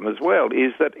common with them as well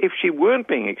is that if she weren't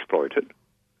being exploited,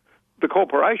 the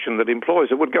corporation that employs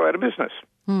her would go out of business,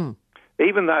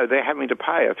 even though they're having to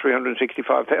pay her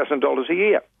 $365,000 a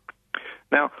year.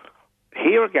 Now,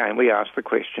 here again we ask the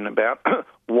question about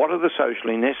what are the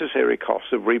socially necessary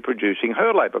costs of reproducing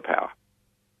her labour power?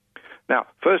 Now,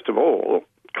 first of all,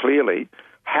 clearly,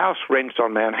 house rents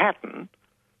on Manhattan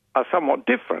are somewhat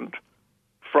different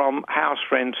from house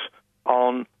rents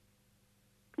on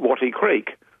Wattie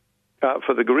Creek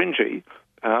for the Gurindji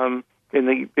in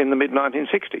the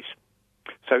mid-1960s.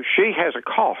 So she has a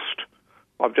cost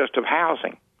of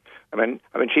housing. I mean,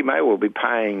 she may well be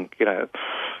paying,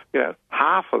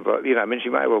 half of it. She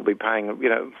may well be paying,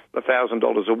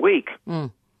 $1,000 a week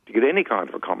to get any kind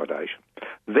of accommodation.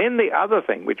 Then the other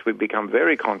thing, which we've become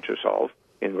very conscious of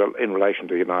in relation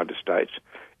to the United States,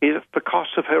 is the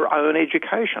cost of her own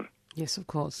education. Yes, of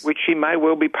course. Which she may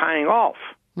well be paying off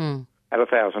at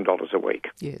 $1,000 a week.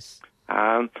 Yes.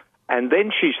 And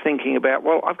then she's thinking about,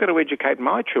 well, I've got to educate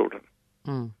my children.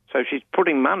 So she's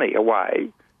putting money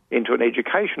away into an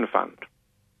education fund.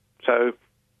 So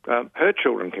her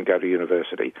children can go to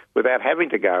university without having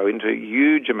to go into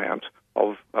huge amounts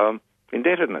of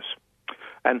indebtedness.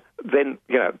 And then,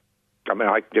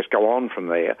 I can just go on from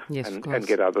there and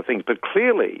get other things. But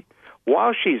clearly,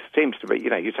 while she seems to be,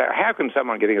 you say, how can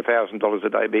someone getting $1,000 a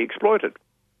day be exploited?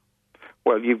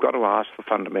 Well, you've got to ask the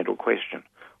fundamental question.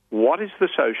 What is the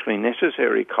socially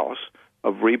necessary cost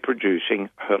of reproducing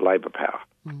her labour power?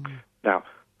 Now,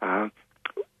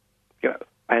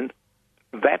 and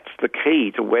that's the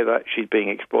key to whether she's being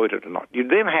exploited or not. You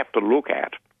then have to look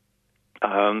at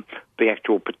the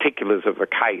actual particulars of the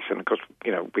case, and of course,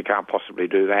 we can't possibly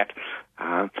do that.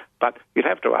 But you'd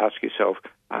have to ask yourself,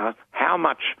 how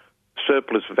much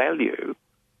surplus value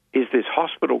is this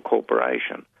hospital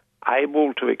corporation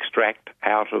able to extract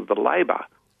out of the labour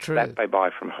that they buy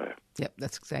from her? Yep,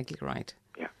 that's exactly right.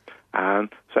 Yeah.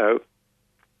 So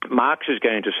Marx is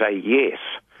going to say, yes,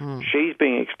 she's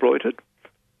being exploited,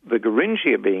 the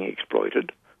Gurindji are being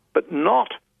exploited, but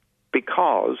not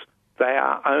because they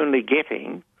are only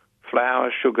getting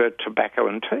flour, sugar, tobacco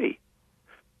and tea,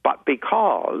 but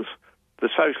because the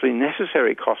socially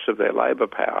necessary cost of their labour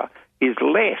power is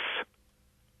less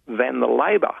than the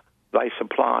labour they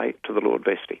supply to the Lord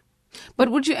Vestey. But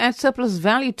would you add surplus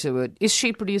value to it? Is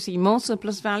she producing more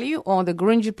surplus value or the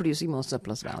Gurindji producing more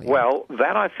surplus value? Well,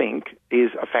 that I think is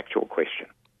a factual question.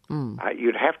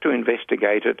 You'd have to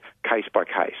investigate it case by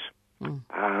case.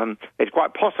 It's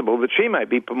quite possible that she may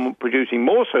be producing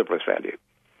more surplus value.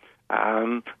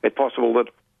 It's possible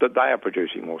that they are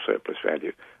producing more surplus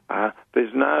value.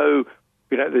 There's no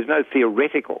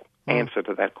theoretical answer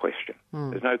to that question.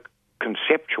 There's no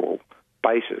conceptual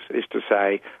basis is to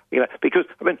say, because,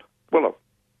 look,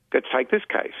 let's take this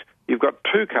case. You've got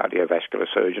two cardiovascular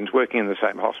surgeons working in the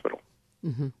same hospital.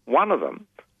 One of them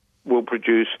will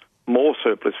produce more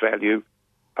surplus value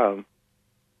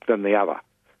than the other.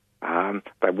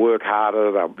 They work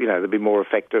harder, they'll be more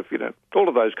effective, all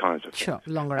of those kinds of things. Sure,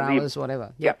 longer hours,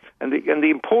 whatever. Yeah, and the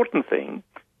important thing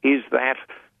is that,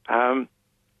 from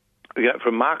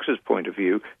Marx's point of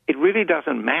view, it really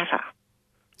doesn't matter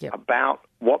about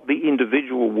what the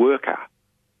individual worker,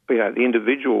 the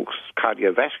individual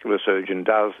cardiovascular surgeon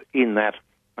does in that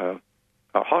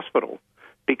hospital,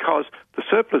 because the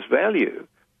surplus value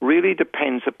really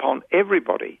depends upon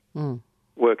everybody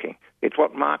working. It's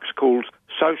what Marx calls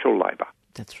social labour.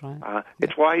 That's right.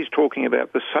 It's why he's talking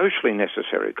about the socially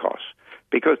necessary costs,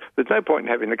 because there's no point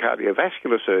in having the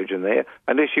cardiovascular surgeon there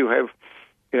unless you have,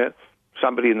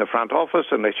 somebody in the front office,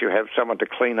 unless you have someone to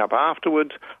clean up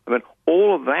afterwards.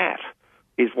 All of that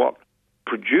is what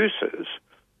produces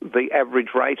the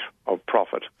average rate of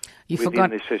profit within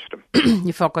this system.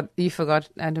 You forgot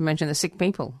to mention the sick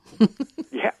people.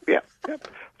 Yeah.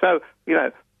 So,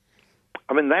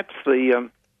 that's the,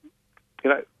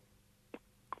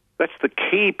 that's the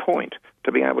key point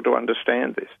to being able to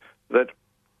understand this, that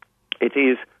it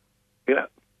is, it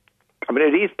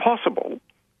is possible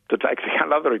to take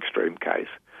another extreme case,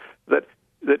 that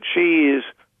she is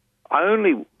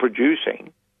only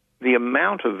producing the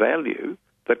amount of value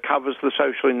that covers the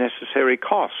socially necessary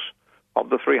costs of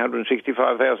the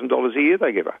 $365,000 a year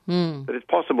they give her. That it's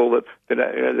possible that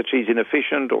that she's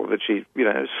inefficient or that she's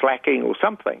slacking or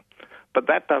something, but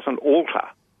that doesn't alter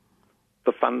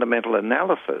the fundamental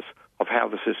analysis of how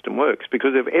the system works.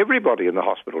 Because if everybody in the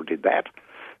hospital did that,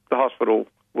 the hospital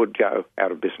would go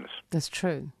out of business. That's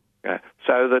true.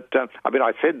 So that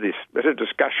I said this at a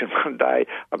discussion one day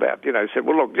about said,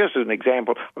 well, look, just as an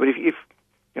example, if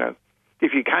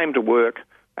you came to work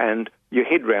and you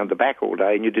hid round the back all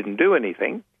day and you didn't do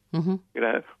anything, Mm-hmm.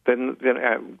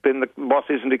 Then the boss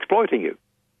isn't exploiting you.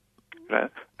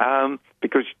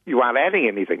 Because you aren't adding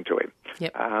anything to him.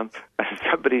 Yep.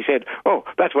 Somebody said, "Oh,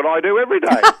 that's what I do every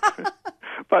day."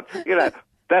 But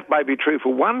that may be true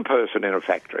for one person in a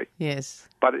factory. Yes.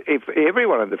 But if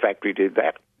everyone in the factory did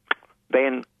that,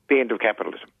 then the end of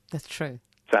capitalism. That's true.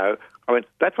 So,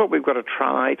 that's what we've got to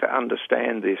try to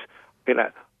understand this,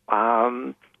 to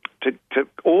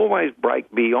always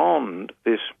break beyond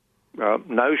this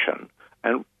notion.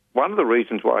 And one of the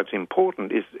reasons why it's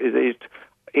important is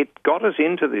it got us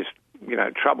into this,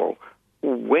 trouble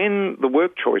when the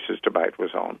work choices debate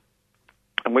was on,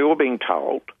 and we were being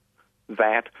told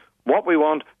that what we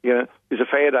want, is a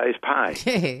fair day's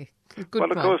pay. Good of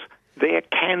point. course, there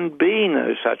can be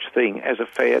no such thing as a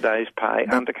fair day's pay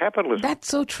under capitalism. That's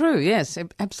so true. Yes,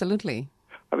 absolutely.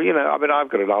 I've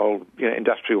got an old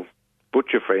industrial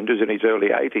butcher friend who's in his early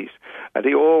 80s, and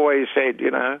he always said,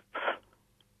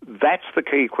 that's the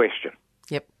key question.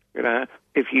 Yep.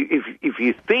 If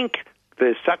you think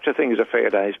there's such a thing as a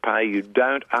fair day's pay, you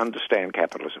don't understand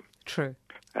capitalism. True.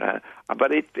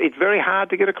 But it's very hard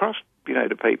to get across,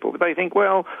 to people. They think,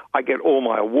 well, I get all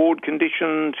my award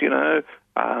conditions, things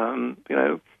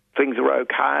are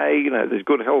okay, there's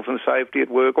good health and safety at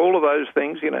work, all of those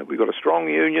things, we've got a strong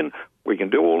union, we can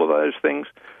do all of those things.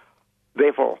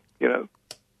 Therefore,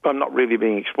 I'm not really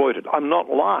being exploited. I'm not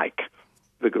like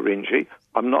the Gurindji.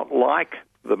 I'm not like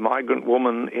the migrant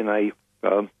woman in a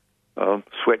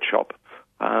sweatshop.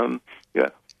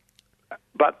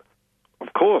 But,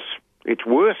 of course, it's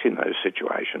worse in those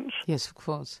situations. Yes, of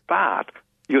course. But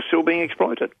you're still being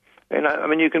exploited.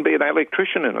 You can be an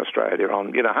electrician in Australia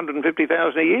on,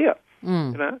 $150,000 a year.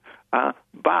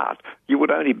 But you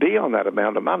would only be on that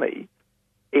amount of money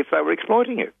if they were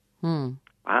exploiting you.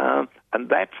 And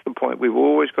that's the point we've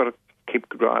always got to keep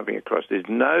driving across. There's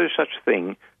no such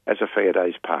thing as a fair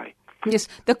day's pay. Yes.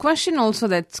 The question also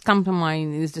that's come to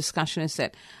mind in this discussion is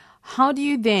that how do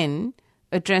you then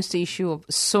address the issue of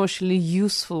socially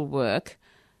useful work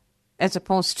as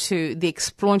opposed to the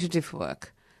exploitative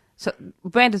work? So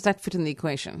where does that fit in the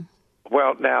equation?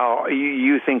 Well, now, are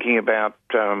you thinking about,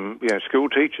 school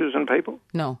teachers and people?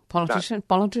 No. Politicians,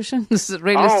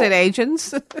 real estate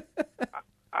agents?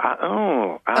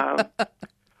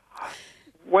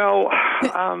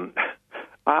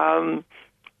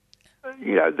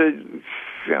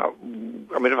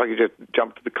 If I could just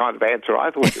jump to the kind of answer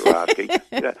I thought you were asking.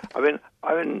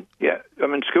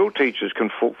 School teachers can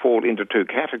fall into two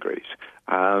categories.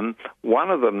 One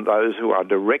of them, those who are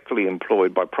directly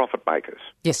employed by profit makers.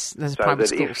 Yes, there's so private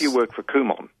that schools. If you work for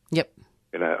Kumon, yep.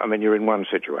 You're in one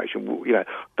situation.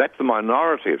 That's the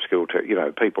minority of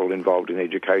people involved in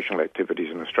educational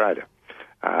activities in Australia.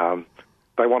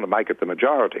 They want to make it the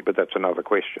majority, but that's another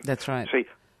question. That's right. See,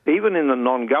 even in the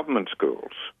non-government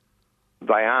schools,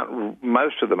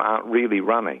 most of them aren't really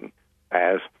running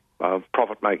as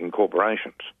profit-making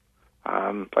corporations.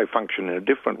 They function in a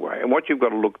different way. And what you've got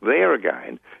to look there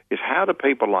again is how do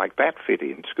people like that fit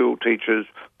in? School teachers,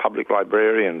 public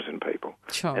librarians and people.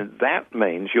 Sure. And that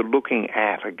means you're looking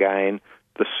at, again,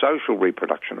 the social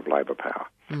reproduction of labour power.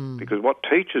 Because what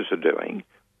teachers are doing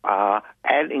are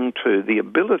adding to the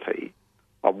ability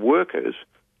of workers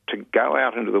to go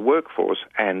out into the workforce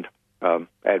and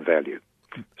add value.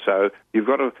 So you've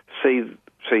got to see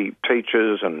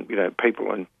teachers and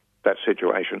people in that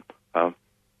situation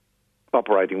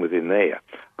operating within there,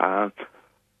 how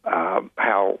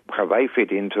they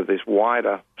fit into this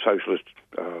wider socialist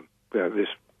this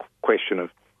question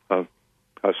of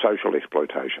social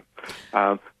exploitation.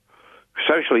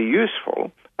 Socially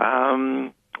useful.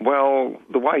 Well,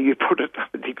 the way you put it,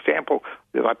 the example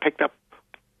that I picked up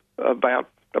about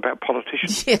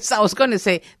politicians. Yes, I was going to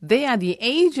say they are the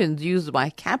agents used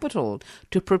by capital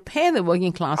to prepare the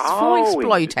working class for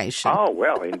exploitation.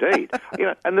 Well, indeed.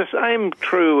 And the same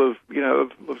true of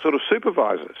sort of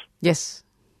supervisors. Yes.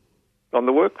 On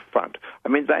the work front.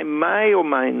 They may or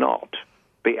may not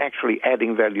be actually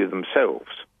adding value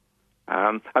themselves.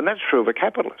 And that's true of a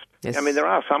capitalist. Yes. There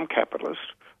are some capitalists,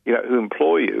 who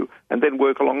employ you and then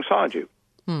work alongside you.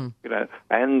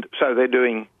 And so they're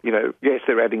doing, yes,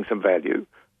 they're adding some value,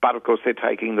 but of course they're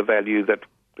taking the value that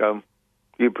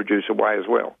you produce away as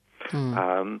well.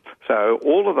 So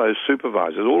all of those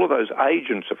supervisors, all of those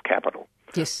agents of capital,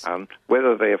 yes,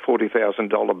 whether they're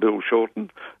 $40,000 Bill Shorten,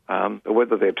 or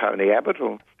whether they're Tony Abbott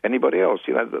or anybody else,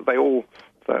 they all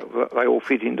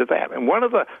fit into that. And one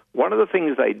of the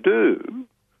things they do,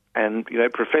 and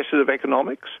professors of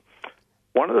economics,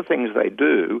 one of the things they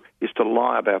do is to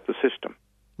lie about the system.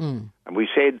 And we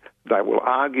said they will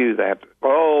argue that,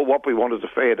 what we want is a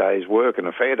fair day's work and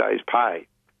a fair day's pay.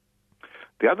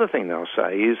 The other thing they'll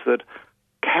say is that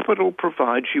capital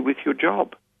provides you with your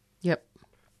job. Yep.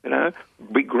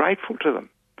 Be grateful to them.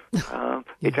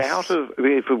 It's out of...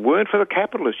 If it weren't for the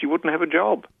capitalists, you wouldn't have a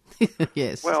job.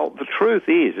 Yes. Well, the truth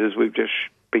is, as we've just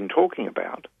been talking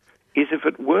about, is if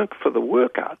it weren't for the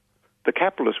worker, the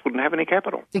capitalists wouldn't have any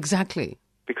capital. Exactly.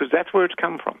 Because that's where it's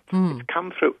come from. It's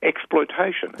come through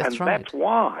exploitation. That's right. That's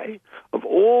why, of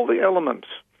all the elements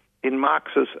in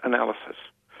Marx's analysis,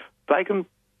 they can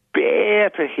bear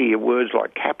to hear words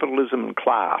like capitalism and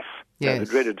class, the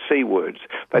dreaded C words.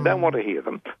 They don't want to hear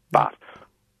them, but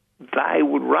they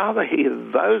would rather hear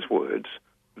those words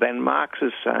than Marx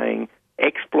is saying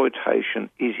exploitation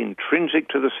is intrinsic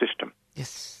to the system.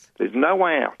 Yes. There's no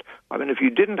way out. I mean, if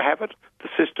you didn't have it, the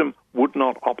system would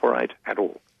not operate at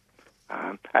all.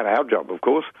 And our job, of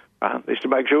course, is to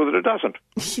make sure that it doesn't.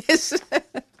 Yes.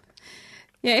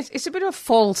 Yeah, it's a bit of a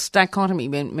false dichotomy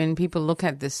when people look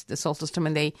at this whole system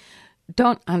and they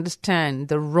don't understand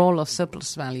the role of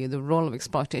surplus value, the role of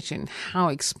exploitation, how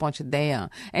exploited they are.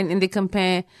 And they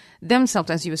compare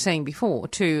themselves, as you were saying before,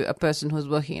 to a person who's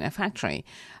working in a factory.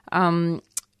 And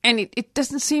it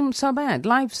doesn't seem so bad.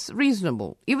 Life's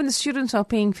reasonable. Even the students are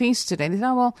paying fees today. They say,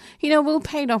 well, we'll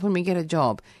pay it off when we get a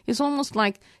job. It's almost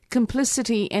like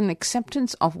complicity and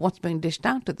acceptance of what's being dished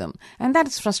out to them. And that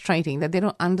is frustrating, that they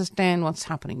don't understand what's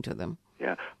happening to them.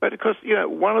 Yeah, but because,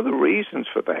 one of the reasons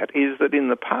for that is that in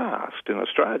the past, in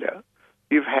Australia,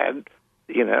 you've had,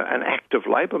 an active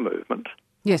labour movement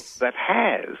that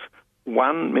has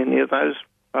won many of those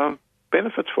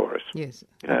benefits for us. Yes,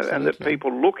 and that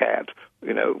people look at,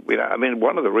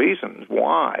 one of the reasons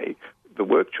why the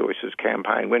Work Choices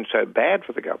campaign went so bad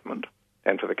for the government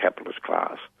and for the capitalist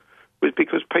class was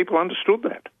because people understood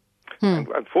that. And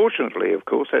unfortunately, of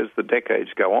course, as the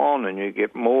decades go on and you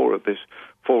get more of this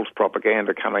false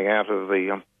propaganda coming out of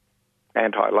the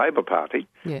anti-Labour Party,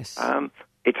 it's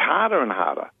harder and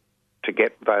harder to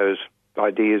get those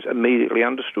ideas immediately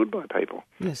understood by people.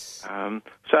 Yes.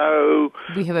 So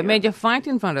we have a major fight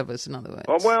in front of us, in other words.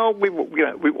 Well,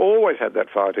 we've always had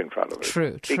that fight in front of us.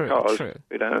 True. Because,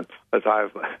 as I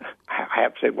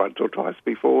have said once or twice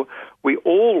before, we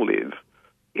all live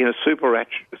in a super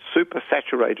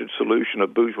saturated solution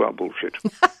of bourgeois bullshit.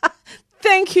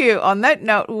 Thank you. On that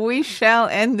note, we shall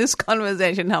end this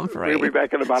conversation, Humphrey. We'll be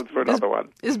back in a month for another one.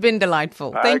 It's been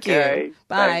delightful. Thank you.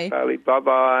 Bye. Thanks, Sally.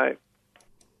 Bye-bye.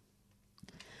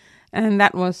 And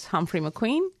that was Humphrey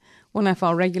McQueen, one of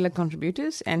our regular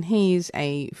contributors, and he's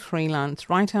a freelance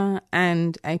writer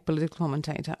and a political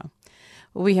commentator.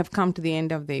 We have come to the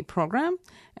end of the program,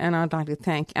 and I'd like to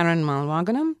thank Aaron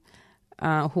Malwaganam,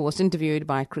 who was interviewed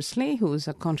by Chris Lee, who's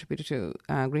a contributor to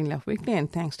Green Left Weekly,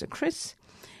 and thanks to Chris.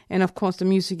 And, of course, the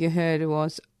music you heard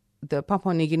was the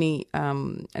Papua New Guinea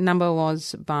number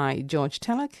was by George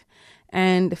Telek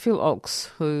and Phil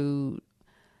Oakes, who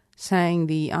sang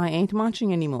the I Ain't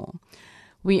Marching Anymore.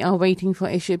 We are waiting for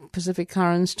Asia Pacific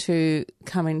Currents to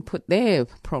come and put their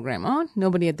program on.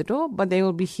 Nobody at the door, but they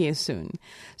will be here soon.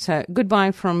 So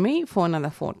goodbye from me for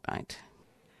another fortnight.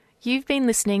 You've been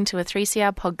listening to a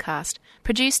 3CR podcast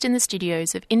produced in the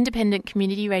studios of independent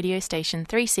community radio station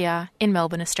 3CR in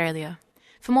Melbourne, Australia.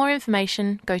 For more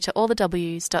information, go to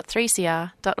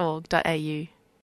allthews.3cr.org.au.